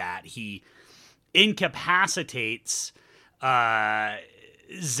do that. He incapacitates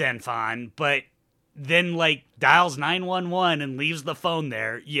Zenfan, but then dials 911 and leaves the phone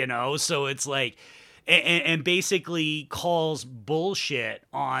there, so it's like, and basically calls bullshit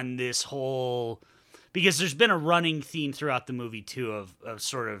on this whole, because there's been a running theme throughout the movie too of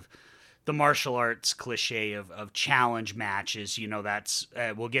sort of the martial arts cliche of challenge matches. That's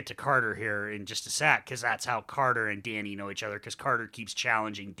we'll get to Carter here in just a sec, because that's how Carter and Danny know each other, because Carter keeps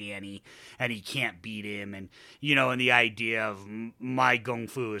challenging Danny and he can't beat him, and and the idea of my gung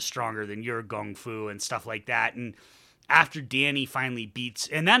fu is stronger than your gung fu and stuff like that. And after Danny finally beats,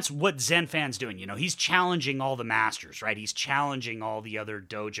 and that's what Zenfan's doing, he's challenging all the masters, right? He's challenging all the other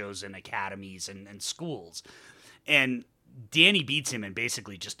dojos and academies and schools, and Danny beats him and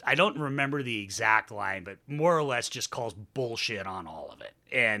basically just, I don't remember the exact line, but more or less just calls bullshit on all of it.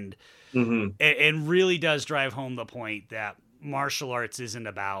 And and really does drive home the point that martial arts isn't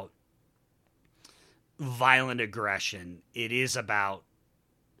about violent aggression. It is about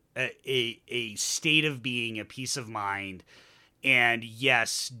a state of being, a peace of mind, and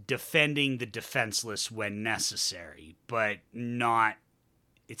yes, defending the defenseless when necessary, but not,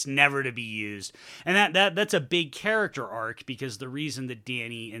 it's never to be used. And that's a big character arc, because the reason that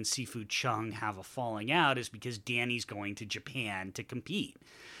Danny and Sifu Chung have a falling out is because Danny's going to Japan to compete.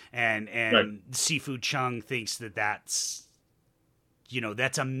 And right. Sifu Chung thinks that's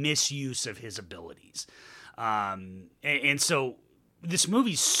a misuse of his abilities. And so this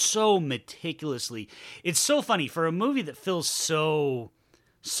movie's so meticulously, it's so funny for a movie that feels so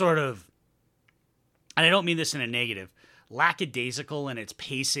sort of, and I don't mean this in a negative, lackadaisical in its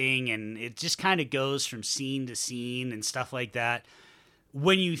pacing, and it just kind of goes from scene to scene and stuff like that.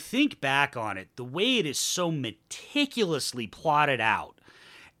 When you think back on it, the way it is so meticulously plotted out,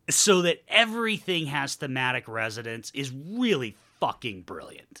 so that everything has thematic resonance is really fucking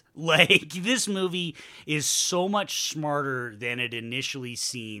brilliant. Like, this movie is so much smarter than it initially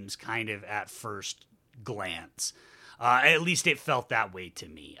seems, kind of at first glance. At least it felt that way to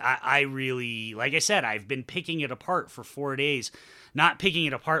me. I really, like I said, I've been picking it apart for 4 days. Not picking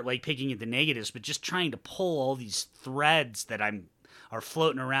it apart like picking at the negatives, but just trying to pull all these threads that are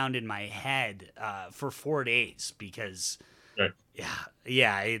floating around in my head for 4 days, because right.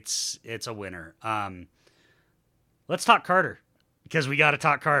 yeah, it's a winner. Let's talk Carter, because we got to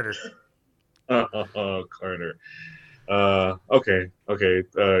talk Carter. Carter. Okay.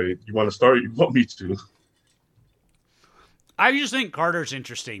 You want to start? You want me to? I just think Carter's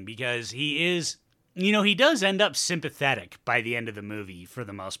interesting because he is, he does end up sympathetic by the end of the movie for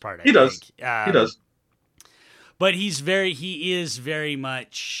the most part. He does. He does. But he is very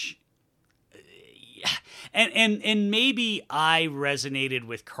much, and maybe I resonated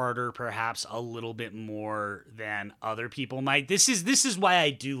with Carter perhaps a little bit more than other people might. This is why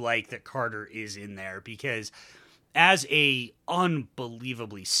I do like that Carter is in there, because as a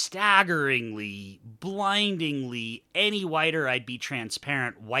unbelievably, staggeringly, blindingly, any whiter I'd be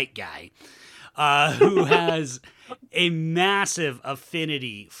transparent white guy, who has a massive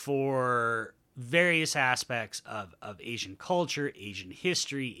affinity for various aspects of Asian culture, Asian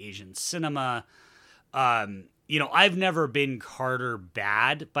history, Asian cinema. I've never been Carter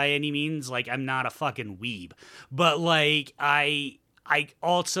bad by any means. Like, I'm not a fucking weeb, but like, I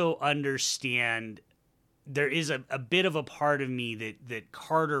also understand there is a bit of a part of me that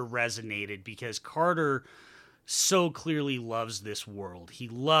Carter resonated, because Carter so clearly loves this world. He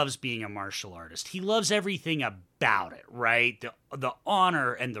loves being a martial artist. He loves everything about it, right? The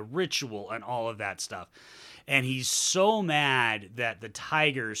honor and the ritual and all of that stuff. And he's so mad that the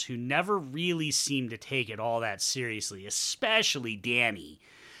Tigers, who never really seem to take it all that seriously, especially Danny,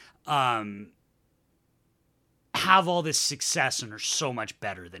 have all this success and are so much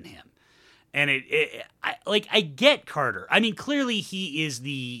better than him. And I get Carter. I mean, clearly he is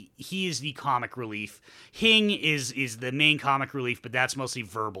the comic relief. Hing is the main comic relief, but that's mostly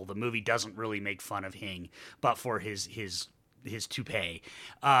verbal. The movie doesn't really make fun of Hing, but for his toupee.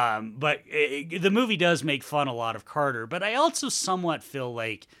 But the movie does make fun a lot of Carter. But I also somewhat feel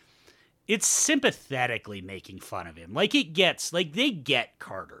like it's sympathetically making fun of him. Like, they get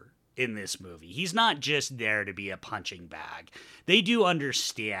Carter in this movie. He's not just there to be a punching bag. They do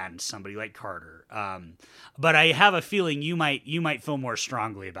understand somebody like Carter. But I have a feeling you might feel more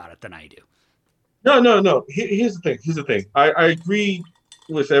strongly about it than I do. No. Here's the thing. I agree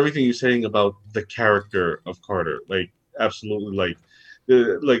with everything you're saying about the character of Carter. Like, absolutely.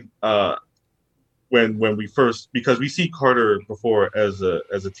 When we first, because we see Carter before as a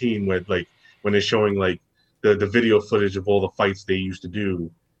teen, when they're showing like the video footage of all the fights they used to do.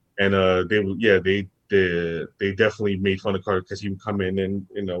 And they definitely made fun of Carter because he would come in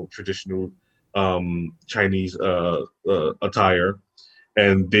traditional Chinese attire,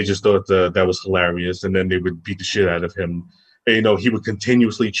 and they just thought that was hilarious. And then they would beat the shit out of him. And, he would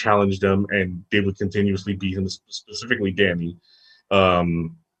continuously challenge them, and they would continuously beat him, specifically Danny.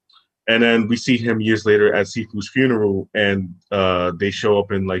 And then we see him years later at Sifu's funeral, and they show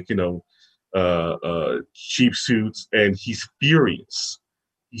up in cheap suits, and he's furious.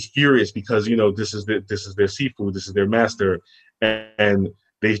 He's furious because this is their Sifu, this is their master, and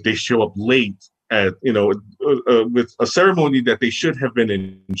they show up late at with a ceremony that they should have been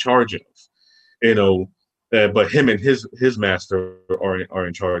in charge of, but him and his master are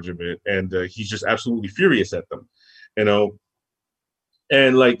in charge of it, and he's just absolutely furious at them, and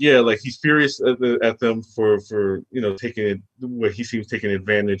he's furious at them for taking it where he seems taking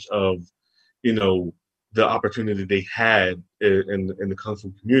advantage of the opportunity they had in the Kung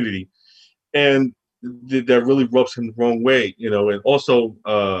Fu community, and that really rubs him the wrong way, and also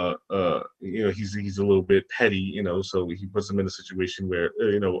he's a little bit petty, so he puts them in a situation where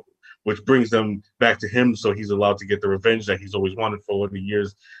which brings them back to him, so he's allowed to get the revenge that he's always wanted for all the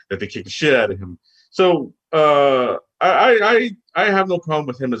years that they kicked the shit out of him. So I have no problem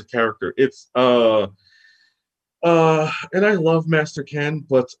with him as a character. It's and I love Master Ken,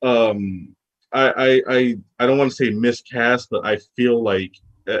 but I don't want to say miscast, but I feel like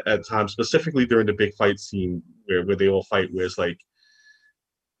at times, specifically during the big fight scene where they all fight, where it's like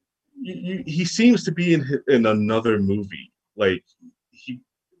he seems to be in another movie.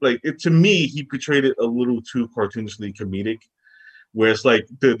 To me, he portrayed it a little too cartoonishly comedic, where it's like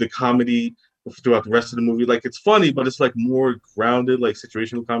the comedy throughout the rest of the movie, like, it's funny, but it's like more grounded, like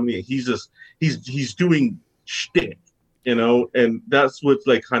situational comedy, and he's doing shtick, and that's what's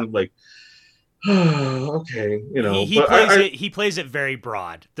like kind of like Okay, He but plays it. He plays it very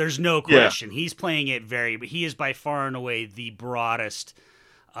broad. There's no yeah, question. He's playing it very. He is by far and away the broadest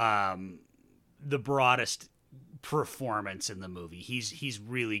performance in the movie. He's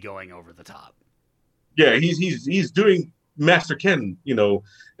really going over the top. yeah, he's doing Master Ken,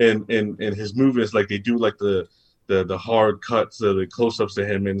 in his movies, like they do like the hard cuts, the close ups to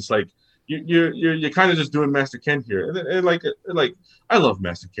him, and it's like you're kind of just doing Master Ken here, and like I love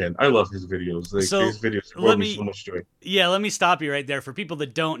Master Ken. I love his videos. Like So his videos let brought me so me much joy. yeah, let me stop you right there. For people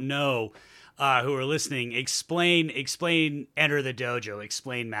that don't know, who are listening, explain Enter the Dojo.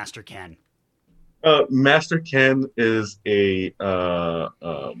 Explain Master Ken. Master Ken is a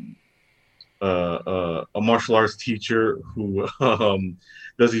martial arts teacher who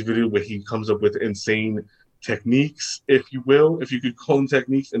does these videos where he comes up with insane techniques, if you will, if you could call them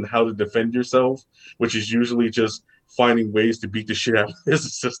techniques, and how to defend yourself, which is usually just finding ways to beat the shit out of his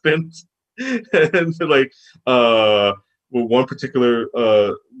assistant. And like one particular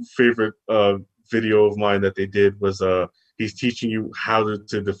favorite video of mine that they did was he's teaching you how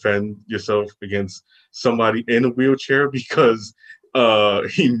to defend yourself against somebody in a wheelchair because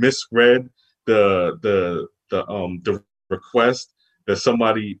he misread the request that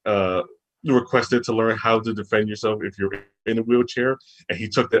somebody requested to learn how to defend yourself if you're in a wheelchair, and he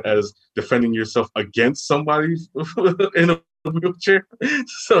took that as defending yourself against somebody in a wheelchair.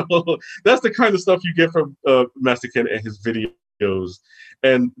 So that's the kind of stuff you get from Master Ken and his videos,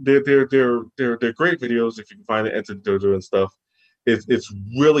 and they're great videos if you can find it, Enter the Dojo and stuff. It's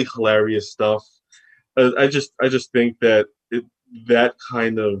really hilarious stuff. I just think that that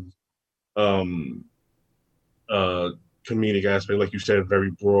kind of um comedic aspect, like you said,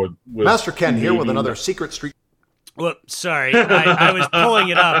 very broad. Master Ken here with another Secret Street. Whoop, sorry. I was pulling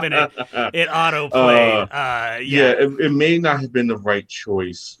it up and it auto played. Yeah, it may not have been the right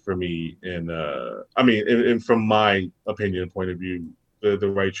choice for me, and I mean, and from my opinion point of view, the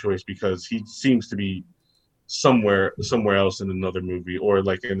right choice, because he seems to be somewhere else in another movie, or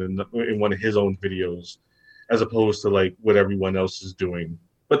like in one of his own videos, as opposed to like what everyone else is doing.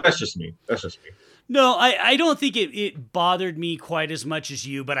 But that's just me. No, I don't think it bothered me quite as much as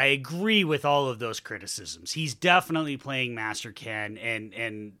you, but I agree with all of those criticisms. He's definitely playing Master Ken,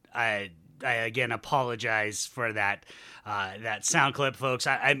 and I again apologize for that sound clip, folks.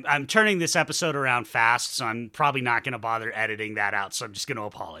 I'm turning this episode around fast, so I'm probably not going to bother editing that out. So I'm just going to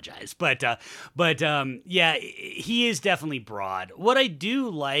apologize. But yeah, he is definitely broad. What I do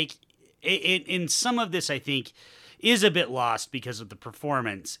like in some of this, I think, is a bit lost because of the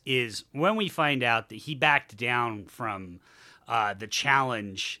performance, is when we find out that he backed down from the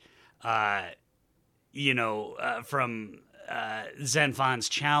challenge, from Zenfon's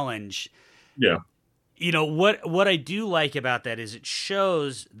challenge. Yeah. What I do like about that is it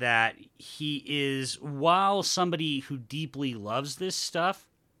shows that he is, while somebody who deeply loves this stuff,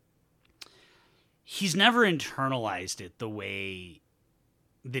 he's never internalized it the way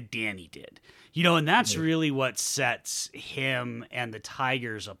that Danny did. And that's really what sets him and the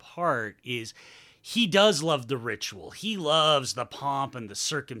Tigers apart, is he does love the ritual. He loves the pomp and the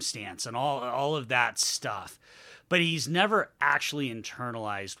circumstance and all of that stuff. But he's never actually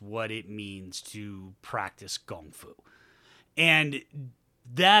internalized what it means to practice Kung Fu. And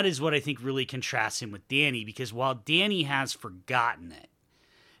that is what I think really contrasts him with Danny, because while Danny has forgotten it,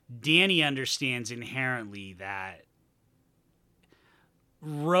 Danny understands inherently that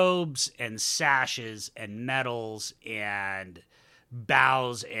robes and sashes and medals and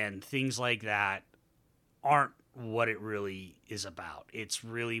bows and things like that aren't what it really is about. It's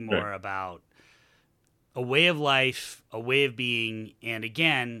really more about a way of life, a way of being, and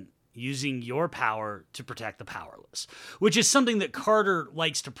again, using your power to protect the powerless, which is something that Carter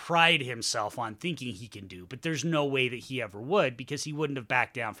likes to pride himself on thinking he can do, but there's no way that he ever would, because he wouldn't have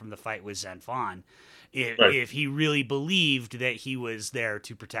backed down from the fight with Zenfon if he really believed that he was there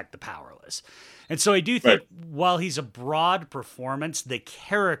to protect the powerless. And so I do think while he's a broad performance, the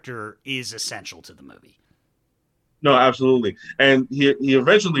character is essential to the movie. No, absolutely. And he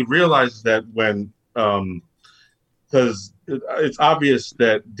eventually realizes that when, because it's obvious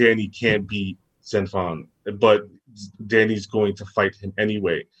that Danny can't beat Zenfon, but Danny's going to fight him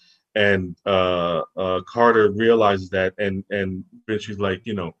anyway. And Carter realizes that, and she's like,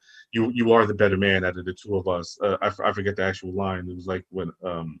 you are the better man out of the two of us. I forget the actual line. It was like when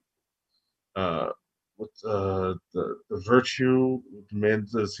the virtue, the man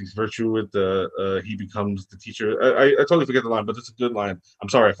seeks virtue with he becomes the teacher. I totally forget the line, but it's a good line. I'm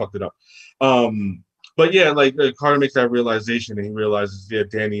sorry I fucked it up. But yeah, like Carter makes that realization, and he realizes, yeah,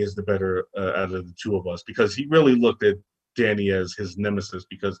 Danny is the better out of the two of us, because he really looked at Danny as his nemesis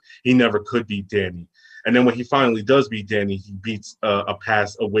because he never could beat Danny. And then when he finally does beat Danny, he beats a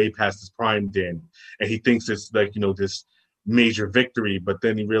way past his prime Danny, and he thinks it's like this major victory. But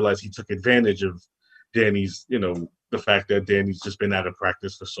then he realized he took advantage of Danny's, the fact that Danny's just been out of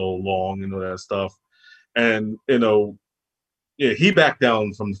practice for so long and all that stuff. And yeah, he backed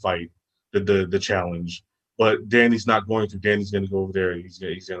down from the fight, the challenge. But Danny's not going to. Danny's going to go over there. He's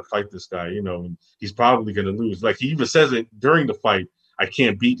going to fight this guy, and he's probably going to lose. Like he even says it during the fight, I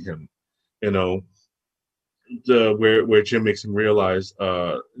can't beat him, where Jim makes him realize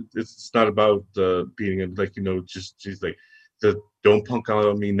it's not about beating him. Like just she's like, don't punk out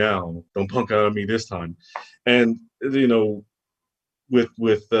on me now. Don't punk out on me this time. And with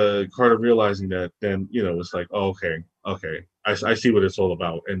Carter realizing that, then it's like, oh, okay, I see what it's all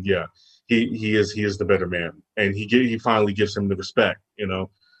about. And yeah, he is the better man, and he finally gives him the respect,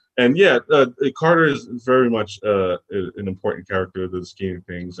 And yeah, Carter is very much an important character to the scheme of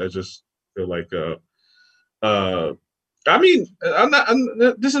things. I just feel like I mean,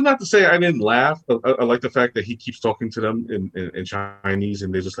 this is not to say I didn't laugh, but I like the fact that he keeps talking to them in Chinese,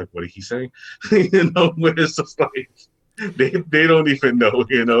 and they're just like, "What did he say?" Where it's just like they don't even know,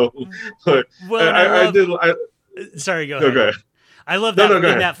 But well, sorry, go ahead. Go ahead. I love that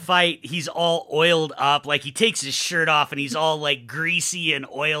in that fight, he's all oiled up. Like, he takes his shirt off and he's all, like, greasy and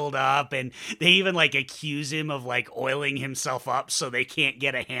oiled up. And they even, like, accuse him of, like, oiling himself up so they can't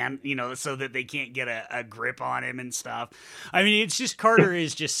get a hand, so that they can't get a grip on him and stuff. I mean, it's just, Carter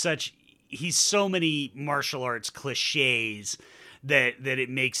is just he's so many martial arts cliches that it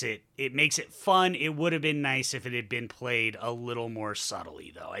makes it fun. It would have been nice if it had been played a little more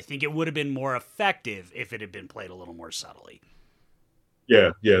subtly, though. I think it would have been more effective if it had been played a little more subtly.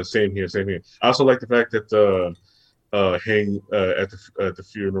 Yeah, same here. I also like the fact that Hang at the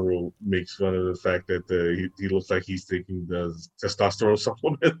funeral makes fun of the fact that he looks like he's taking the testosterone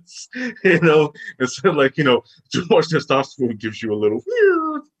supplements. It's like too much testosterone gives you a little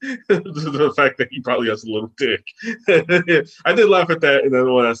the fact that he probably has a little dick. I did laugh at that and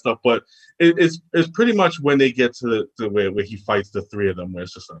all that stuff, but it's pretty much when they get to the where he fights the three of them, where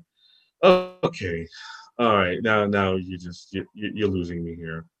it's just like, oh, okay. All right, now you're losing me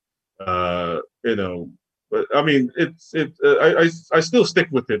here, But I mean, I still stick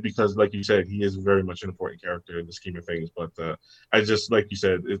with it because, like you said, he is very much an important character in the scheme of things. But I just, like you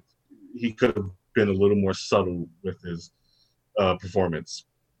said, he could have been a little more subtle with his performance.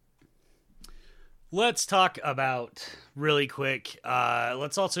 Let's talk about really quick.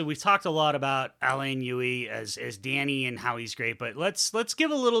 We've talked a lot about Alain Yui as Danny and how he's great, but let's give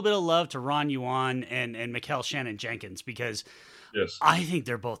a little bit of love to Ron Yuan and Mikel Shannon Jenkins, because yes, I think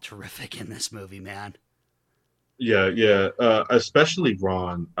they're both terrific in this movie, man. Yeah. Especially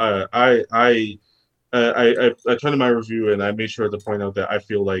Ron. I turned in my review and I made sure to point out that I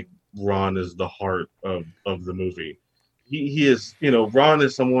feel like Ron is the heart of the movie. He is, Ron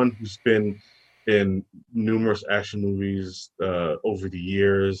is someone who's been in numerous action movies over the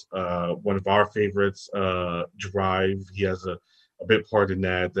years. One of our favorites, Drive. He has a bit part in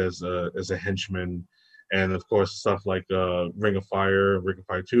that as a henchman, and of course stuff like Ring of Fire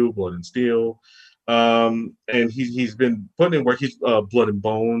 2, Blood and Steel. And he's been putting in work. He's Blood and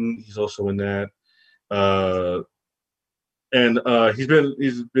Bone. He's also in that. And he's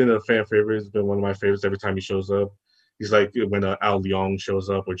been a fan favorite. He's been one of my favorites every time he shows up. He's like when Al Leong shows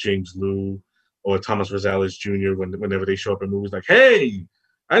up, or James Liu, or Thomas Rosales Jr. Whenever they show up in movies, like, hey,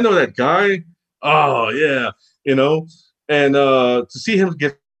 I know that guy. Oh yeah, And to see him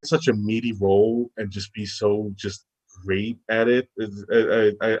get such a meaty role and just be so just great at it,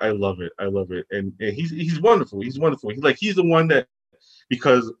 I love it. I love it, and he's wonderful. He's wonderful. He's the one that,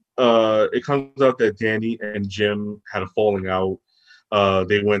 because it comes out that Danny and Jim had a falling out.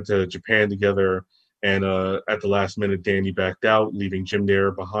 They went to Japan together, and at the last minute, Danny backed out, leaving Jim there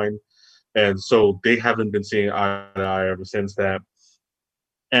behind. And so they haven't been seeing eye to eye ever since that.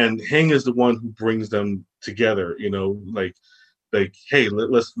 And Hang is the one who brings them together, like, hey,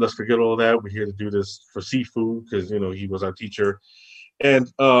 let's forget all that. We're here to do this for Sifu because he was our teacher.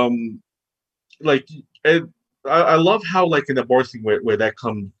 And I love how, like, in the bar scene where that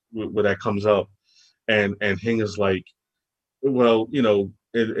comes up, and Hang is like, well, in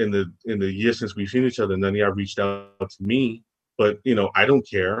the years since we've seen each other, none of y'all reached out to me, but I don't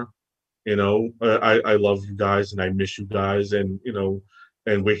care. I love you guys and I miss you guys, and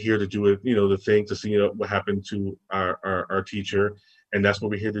and we're here to do it, the thing to see what happened to our teacher, and that's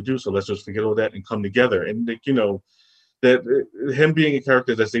what we're here to do. So let's just forget all that and come together. And that him being a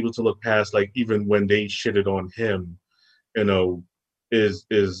character that's able to look past, like, even when they shitted on him, is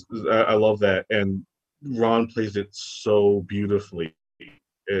I love that. And Ron plays it so beautifully,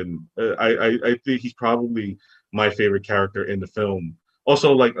 and I think he's probably my favorite character in the film.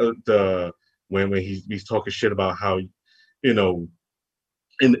 Also, like the when he's talking shit about how, you know,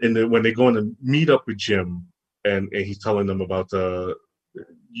 when they go in to meet up with Jim, and he's telling them about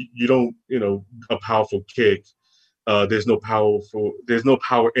you don't, a powerful kick. There's no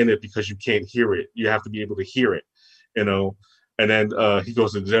power in it because you can't hear it. You have to be able to hear it, you know. And then he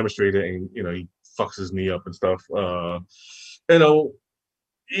goes to the demonstrator, and he fucks his knee up and stuff. You know,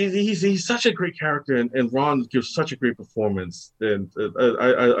 he's such a great character, and Ron gives such a great performance. And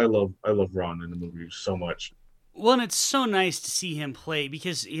I love Ron in the movie so much. Well, and it's so nice to see him play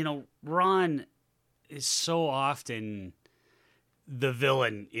because, Ron is so often the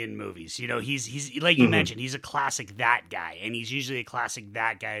villain in movies. He's like you mentioned, he's a classic that guy, and he's usually a classic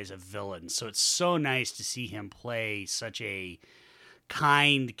that guy as a villain. So it's so nice to see him play such a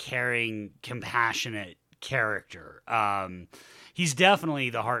kind, caring, compassionate character. He's definitely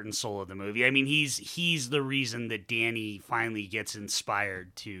the heart and soul of the movie. I mean, he's the reason that Danny finally gets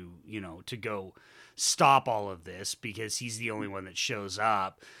inspired to go stop all of this, because he's the only one that shows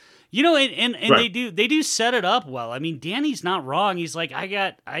up. And Right. they do set it up well. I mean, Danny's not wrong. He's like, I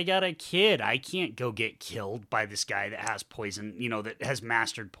got a kid. I can't go get killed by this guy that has poison, that has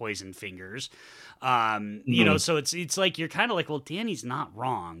mastered poison fingers. So it's like you're kind of like, well, Danny's not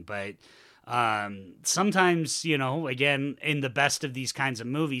wrong, but sometimes, again, in the best of these kinds of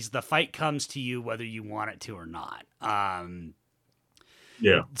movies, the fight comes to you whether you want it to or not.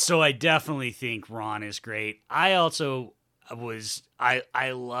 Yeah. So I definitely think Ron is great. I also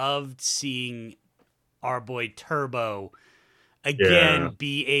I loved seeing our boy Turbo again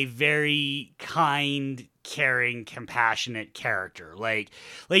be a very kind, caring, compassionate character. Like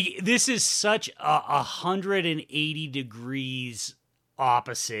this is such a 180 degrees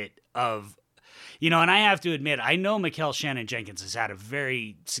opposite of, and I have to admit, I know Mikel Shannon Jenkins has had a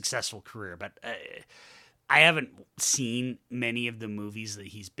very successful career, but I haven't seen many of the movies that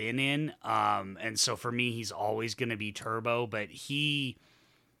he's been in. And so for me, he's always going to be Turbo, but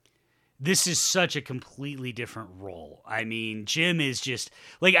this is such a completely different role. I mean, Jim is just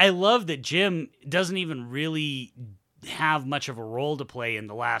like, I love that Jim doesn't even really have much of a role to play in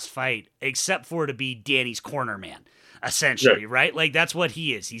the last fight, except for to be Danny's corner man, essentially, right? Like that's what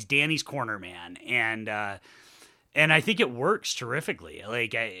he is. He's Danny's corner man. And I think it works terrifically.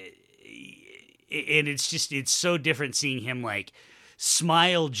 And it's so different seeing him like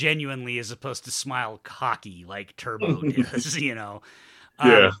smile genuinely as opposed to smile cocky like Turbo does,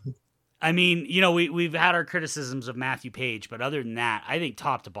 Yeah. I mean, we've had our criticisms of Matthew Page, but other than that, I think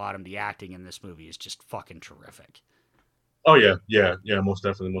top to bottom, the acting in this movie is just fucking terrific. Oh yeah, most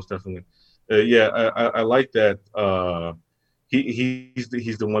definitely. I like that. He's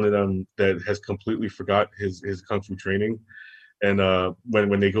the one of them that has completely forgot his kung fu training, and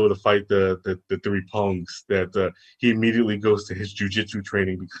when they go to fight the three punks, that he immediately goes to his jujitsu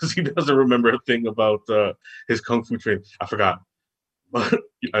training because he doesn't remember a thing about his kung fu training. I forgot.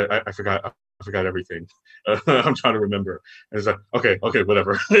 I forgot. I forgot everything. I'm trying to remember. And it's like, okay,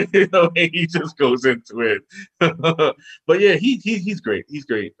 whatever. He just goes into it. But yeah, he's great. He's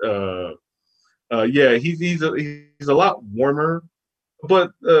great. Yeah, he's a lot warmer,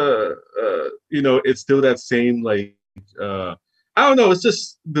 but it's still that same like I don't know. It's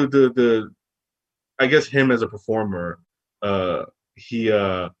just the I guess him as a performer. He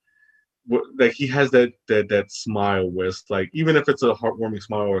like he has that smile where it's like, even if it's a heartwarming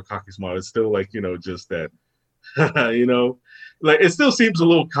smile or a cocky smile, it's still like, just that like it still seems a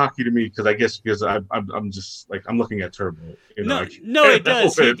little cocky to me, because I guess because I'm just like, I'm looking at Turbo. No, it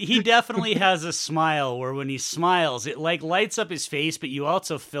does. He definitely has a smile where when he smiles, it like lights up his face, but you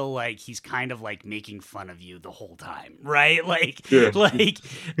also feel like he's kind of like making fun of you the whole time, right? Like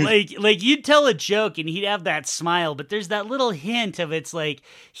you'd tell a joke and he'd have that smile, but there's that little hint of it's like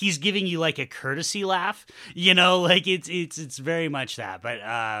he's giving you like a courtesy laugh, like it's very much that.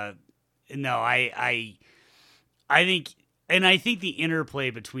 But no, I think. And I think the interplay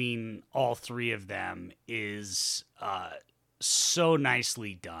between all three of them is so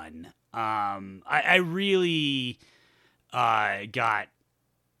nicely done. I really got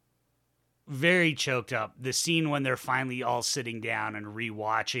very choked up. The scene when they're finally all sitting down and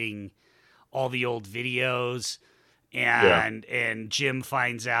rewatching all the old videos, and Jim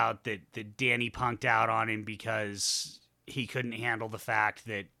finds out that Danny punked out on him because he couldn't handle the fact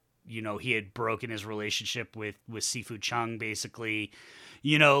that he had broken his relationship with Sifu Chung, basically.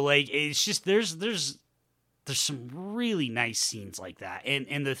 Like it's just there's some really nice scenes like that,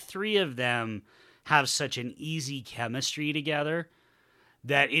 and the three of them have such an easy chemistry together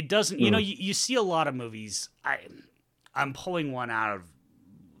that it doesn't, you know, you see a lot of movies. I'm pulling one out of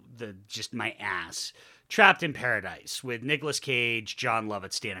just my ass. Trapped in Paradise with Nicolas Cage, John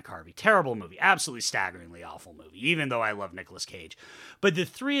Lovitz, Dana Carvey. Terrible movie. Absolutely staggeringly awful movie, even though I love Nicolas Cage. But the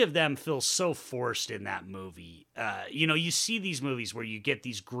three of them feel so forced in that movie. You know, you see these movies where you get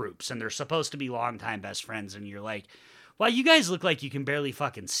these groups and they're supposed to be longtime best friends and you're like, wow, you guys look like you can barely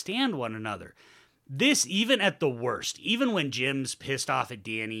fucking stand one another. This, even at the worst, even when Jim's pissed off at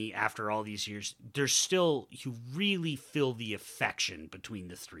Danny after all these years, there's still, you really feel the affection between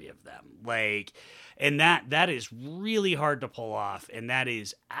the three of them. Like, and that is really hard to pull off. And that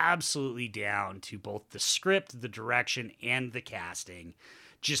is absolutely down to both the script, the direction, and the casting,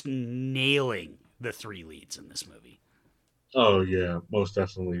 just nailing the three leads in this movie. Oh yeah, most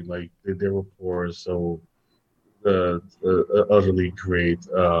definitely. Like their rapport is so utterly great.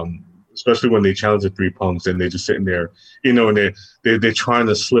 Especially when they challenge the three punks and they're just sitting there, you know, and they're trying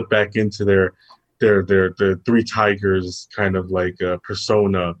to slip back into their three tigers kind of like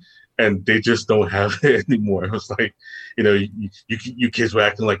persona, and they just don't have it anymore. It was like, you know, you kids were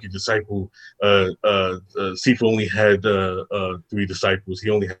acting like your disciple. Sifu only had three disciples. He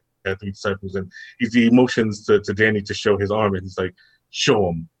only had three disciples, and he's the emotions to Danny to show his arm, and he's like, show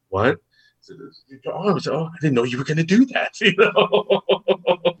him what? Your arms. Oh, I didn't know you were gonna do that. You know.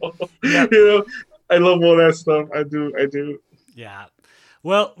 Yep. You know, I love all that stuff. I do. Yeah.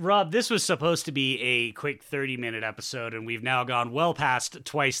 Well, Rob, this was supposed to be a quick 30-minute episode, and we've now gone well past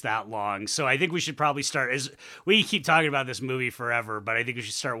twice that long. So I think we should probably start, as we keep talking about this movie forever, but I think we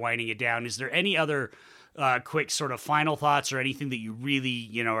should start winding it down. Is there any other quick sort of final thoughts or anything that you really,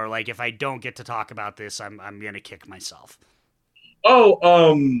 you know, are like, if I don't get to talk about this, I'm going to kick myself?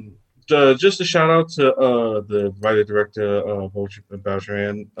 Oh, just a shout out to the writer director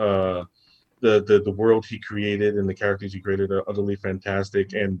Beltran. The world he created and the characters he created are utterly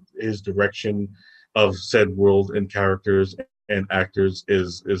fantastic, and his direction of said world and characters and actors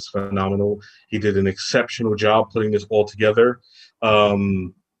is phenomenal. He did an exceptional job putting this all together.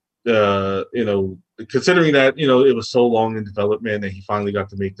 You know, considering that, you know, it was so long in development and he finally got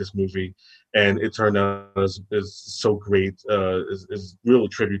to make this movie, and it turned out is so great. Is real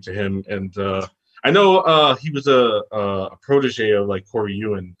tribute to him. And I know he was a protege of like Corey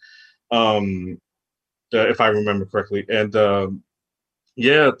Ewan, if I remember correctly. And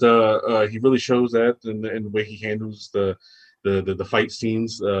yeah, he really shows that in the way he handles the fight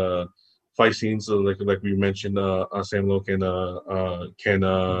scenes. Like we mentioned, Sam Loke and Ken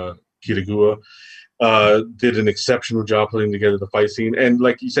Kitagua did an exceptional job putting together the fight scene. And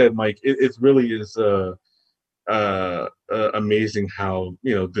like you said, Mike, it really is amazing how,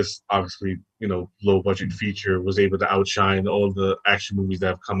 you know, this obviously, you know, low budget feature was able to outshine all the action movies that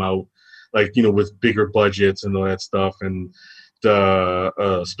have come out, like, you know, with bigger budgets and all that stuff. And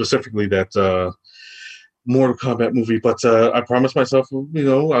specifically that Mortal Kombat movie, but I promised myself, you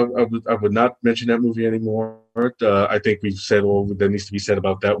know, I would not mention that movie anymore. I think we've said all that needs to be said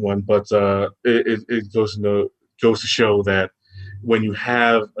about that one, but it goes to show that when you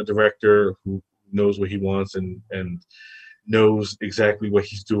have a director who knows what he wants and knows exactly what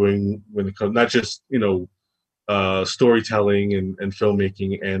he's doing when it comes, not just, you know, storytelling and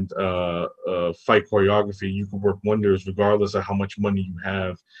filmmaking and fight choreography, you can work wonders regardless of how much money you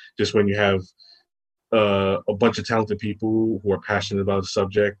have. Just when you have a bunch of talented people who are passionate about the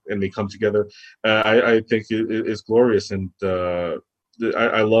subject and they come together, I think it's glorious, and I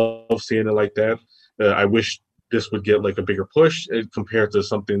love seeing it like that. I wish this would get like a bigger push compared to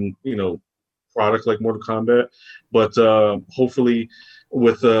something, you know, product like Mortal Kombat, but hopefully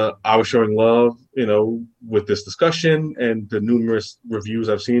with our showing love, you know, with this discussion and the numerous reviews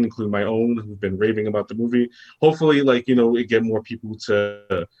I've seen, including my own, who've been raving about the movie, hopefully, like, you know, it get more people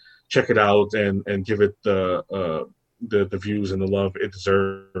to check it out and give it the views and the love it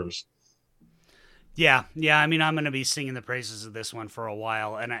deserves. Yeah. I mean, I'm going to be singing the praises of this one for a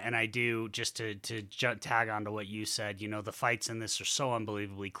while, and I do, just to tag on to what you said. You know, the fights in this are so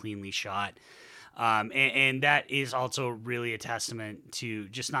unbelievably cleanly shot, and that is also really a testament to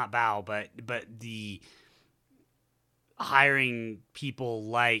just not Bao, but the hiring people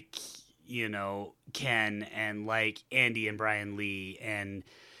like, you know, Ken and like Andy and Brian Lee. And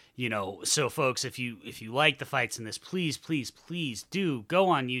you know, so folks, if you like the fights in this, please do go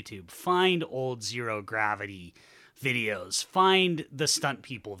on YouTube, find old Zero Gravity videos, find the stunt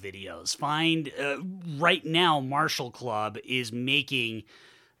people videos, find right now Martial Club is making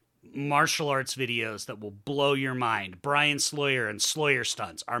martial arts videos that will blow your mind. Brian Sloyer and Sloyer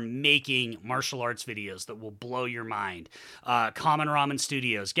Stunts are making martial arts videos that will blow your mind. Common Ramen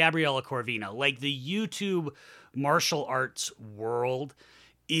Studios, Gabriella Corvina, like the YouTube martial arts world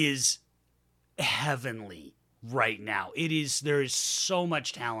is heavenly right now. There is so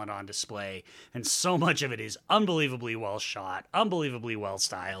much talent on display, and so much of it is unbelievably well shot, unbelievably well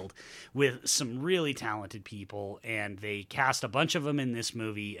styled, with some really talented people, and they cast a bunch of them in this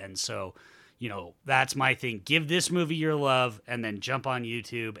movie. And so, that's my thing. Give this movie your love, and then jump on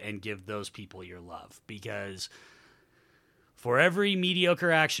YouTube and give those people your love, because for every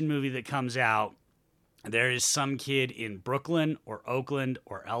mediocre action movie that comes out, there is some kid in Brooklyn or Oakland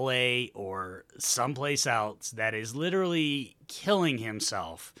or LA or someplace else that is literally killing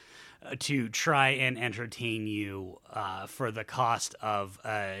himself to try and entertain you for the cost of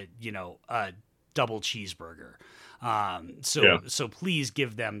a double cheeseburger. So please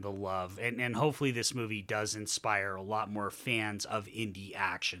give them the love, and hopefully this movie does inspire a lot more fans of indie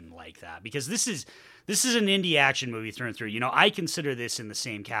action like that, because this is an indie action movie through and through. I consider this in the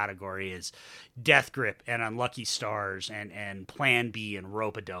same category as Death Grip and Unlucky Stars and Plan B and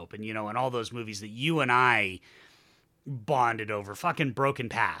Rope-a-Dope and all those movies that you and I bonded over. Fucking Broken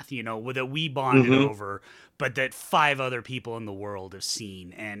Path, that we bonded over, but that 5 other people in the world have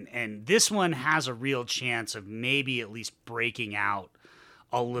seen. And this one has a real chance of maybe at least breaking out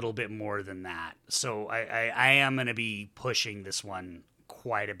a little bit more than that. So I am going to be pushing this one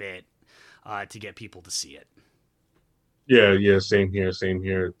quite a bit to get people to see it. Yeah, same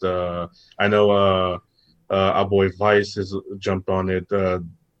here. I know our boy Vice has jumped on it.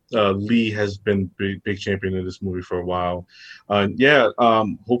 Lee has been big champion in this movie for a while.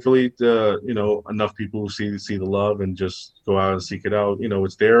 Hopefully enough people see the love and just go out and seek it out.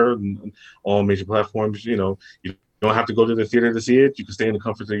 It's there on all major platforms. You don't have to go to the theater to see it. You can stay in the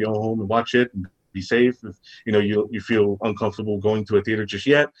comfort of your own home and watch it and be safe. If you feel uncomfortable going to a theater just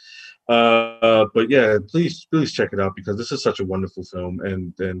yet. But yeah, please check it out, because this is such a wonderful film,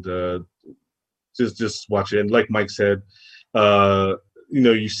 and just watch it. And like Mike said,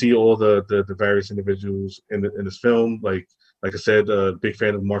 you see all the various individuals in this film. Like I said, big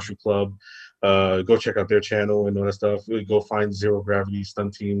fan of Martial Club. Go check out their channel and all that stuff. Go find Zero Gravity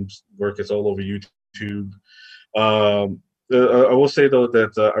Stunt Team's work. It's all over YouTube. I will say though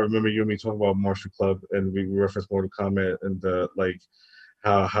that I remember you and me talking about Martial Club, and we referenced Mortal Kombat, and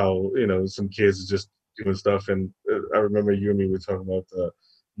how some kids are just doing stuff. And I remember you and me were talking about the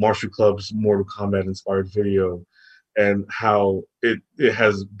Martial Club's Mortal Kombat inspired video, and how it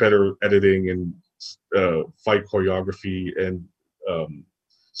has better editing and fight choreography and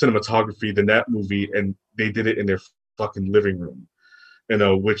cinematography than that movie, and they did it in their fucking living room,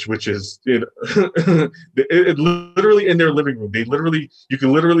 which is it literally in their living room. You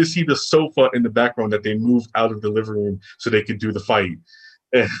can literally see the sofa in the background that they moved out of the living room so they could do the fight.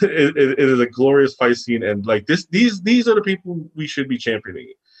 It is a glorious fight scene, and like these are the people we should be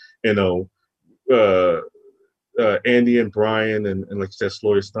championing. Andy and Brian and like I said,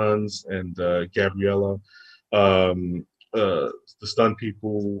 Sloya Stunts and Gabriella, the stunt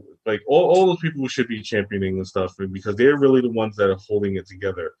people, like all those people who should be championing and stuff, because they're really the ones that are holding it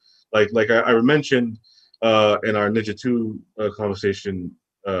together. Like I mentioned in our Ninja 2 conversation,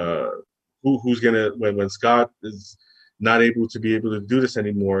 who's gonna when Scott is not able to do this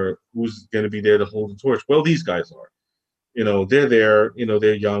anymore, who's gonna be there to hold the torch? Well, these guys are. They're there,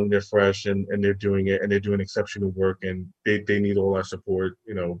 they're young, they're fresh, and they're doing it, and they're doing exceptional work, and they need all our support,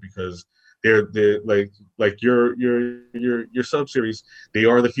 because they're like your sub series, they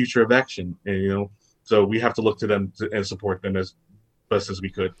are the future of action, and so we have to look to them and support them as best as we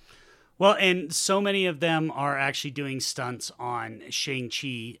could. Well, and so many of them are actually doing stunts on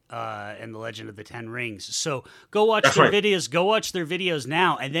Shang-Chi and the Legend of the Ten Rings. So go watch videos. Go watch their videos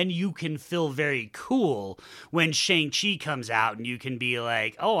now, and then you can feel very cool when Shang-Chi comes out, and you can be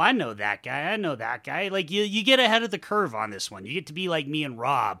like, "Oh, I know that guy. I know that guy." Like you get ahead of the curve on this one. You get to be like me and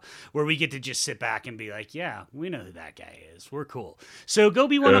Rob, where we get to just sit back and be like, "Yeah, we know who that guy is. We're cool." So go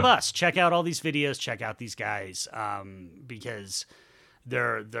be one of us. Check out all these videos. Check out these guys, because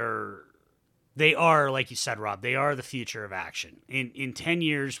they are, like you said, Rob, they are the future of action. In 10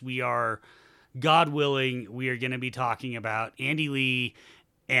 years, we are, God willing, we are going to be talking about Andy Lee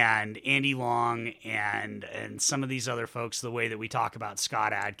and Andy Long and some of these other folks the way that we talk about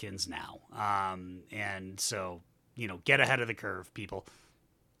Scott Adkins now. And so, get ahead of the curve, people.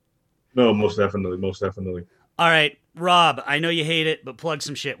 No, most definitely. All right, Rob, I know you hate it, but plug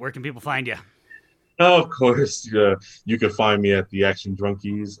some shit. Where can people find you? Oh, of course. You can find me at The Action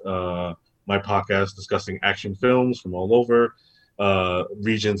Drunkies, my podcast discussing action films from all over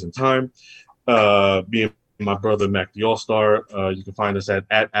regions and time. Me and my brother Mac the All-Star. You can find us at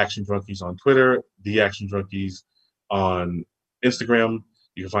Action Drunkies on Twitter, The Action Drunkies on Instagram.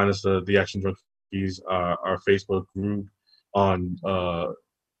 You can find us the Action Drunkies Junkies, our Facebook group, on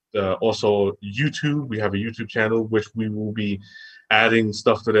also YouTube. We have a YouTube channel, which we will be adding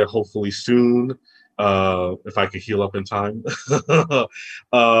stuff to there hopefully soon, if I could heal up in time.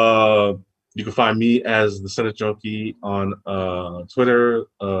 You can find me as the Cinema Junkie on Twitter,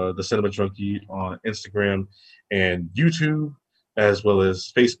 the Cinema Junkie on Instagram and YouTube, as well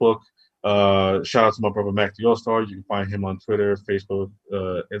as Facebook. Shout out to my brother Mac the All-Star. You can find him on Twitter, Facebook,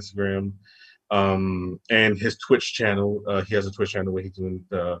 Instagram, and his Twitch channel. He has a Twitch channel where he's doing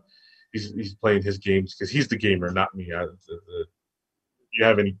he's playing his games, because he's the gamer, not me. If you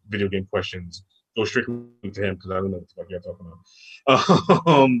have any video game questions, go strictly to him, because I don't know what the fuck you're talking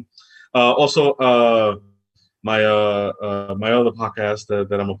about. Also, my other podcast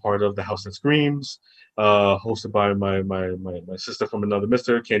that I'm a part of, The House That Screams, hosted by my sister from another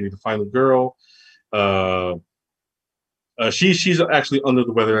mister, Candy the Final Girl. She's actually under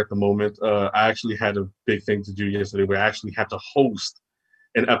the weather at the moment. I actually had a big thing to do yesterday where I actually had to host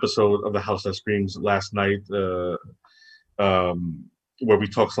an episode of The House That Screams last night, where we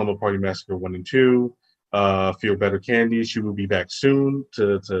talked Slumber Party Massacre 1 and 2. Feel Better Candy. She will be back soon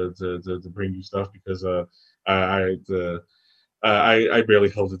to bring you stuff, because I barely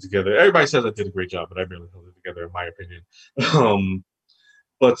held it together. Everybody says I did a great job, but I barely held it together, in my opinion.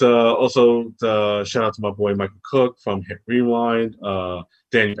 But also shout out to my boy Michael Cook from Hit Rewind,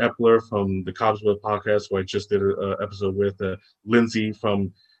 Daniel Epler from the Cobbsville podcast, who I just did an episode with, Lindsay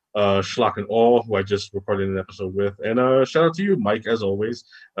from Schlock and All, who I just recorded an episode with, and shout out to you, Mike, as always.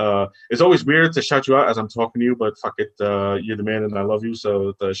 It's always weird to shout you out as I'm talking to you, but fuck it, you're the man and I love you.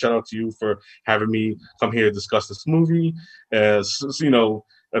 So shout out to you for having me come here to discuss this movie.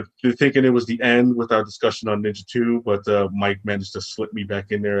 I've been thinking it was the end with our discussion on Ninja 2, but Mike managed to slip me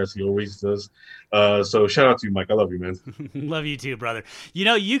back in there, as he always does. So shout out to you, Mike. I love you, man. Love you too, brother.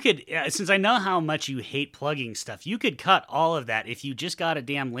 You could, since I know how much you hate plugging stuff, you could cut all of that if you just got a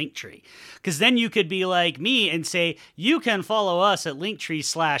damn Linktree. Because then you could be like me and say, you can follow us at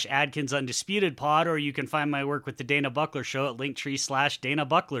Linktree/Adkins Undisputed Pod, or you can find my work with the Dana Buckler Show at Linktree/Dana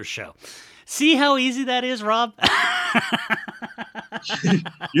Buckler Show. See how easy that is, Rob?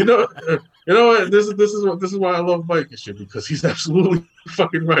 you know what? This is why I love Mike and shit, because he's absolutely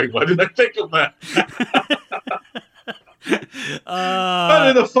fucking right. Why didn't I think of that?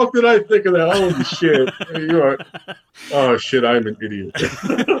 How the fuck did I think of that? Holy shit! You are. Oh shit! I'm an idiot.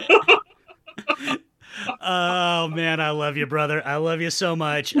 Oh man, I love you, brother. I love you so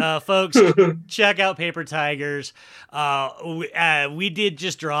much. Folks, check out Paper Tigers. We did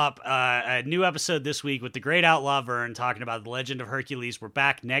just drop a new episode this week with the great Outlaw Vern talking about the Legend of Hercules. We're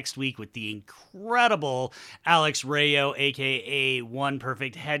back next week with the incredible Alex Rayo, aka One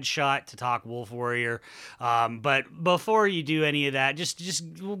Perfect Headshot, to talk Wolf Warrior. But before you do any of that, just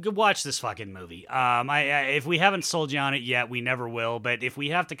watch this fucking movie. If we haven't sold you on it yet, we never will. But if we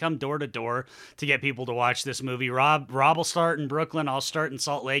have to come door to door to get people to watch this movie, Rob will start in Brooklyn, I'll start in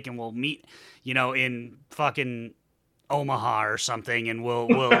Salt Lake, and we'll meet, in fucking Omaha or something, and we'll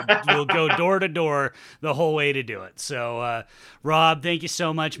go door to door the whole way to do it. So, Rob, thank you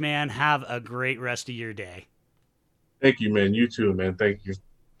so much, man. Have a great rest of your day. Thank you, man. You too, man. Thank you.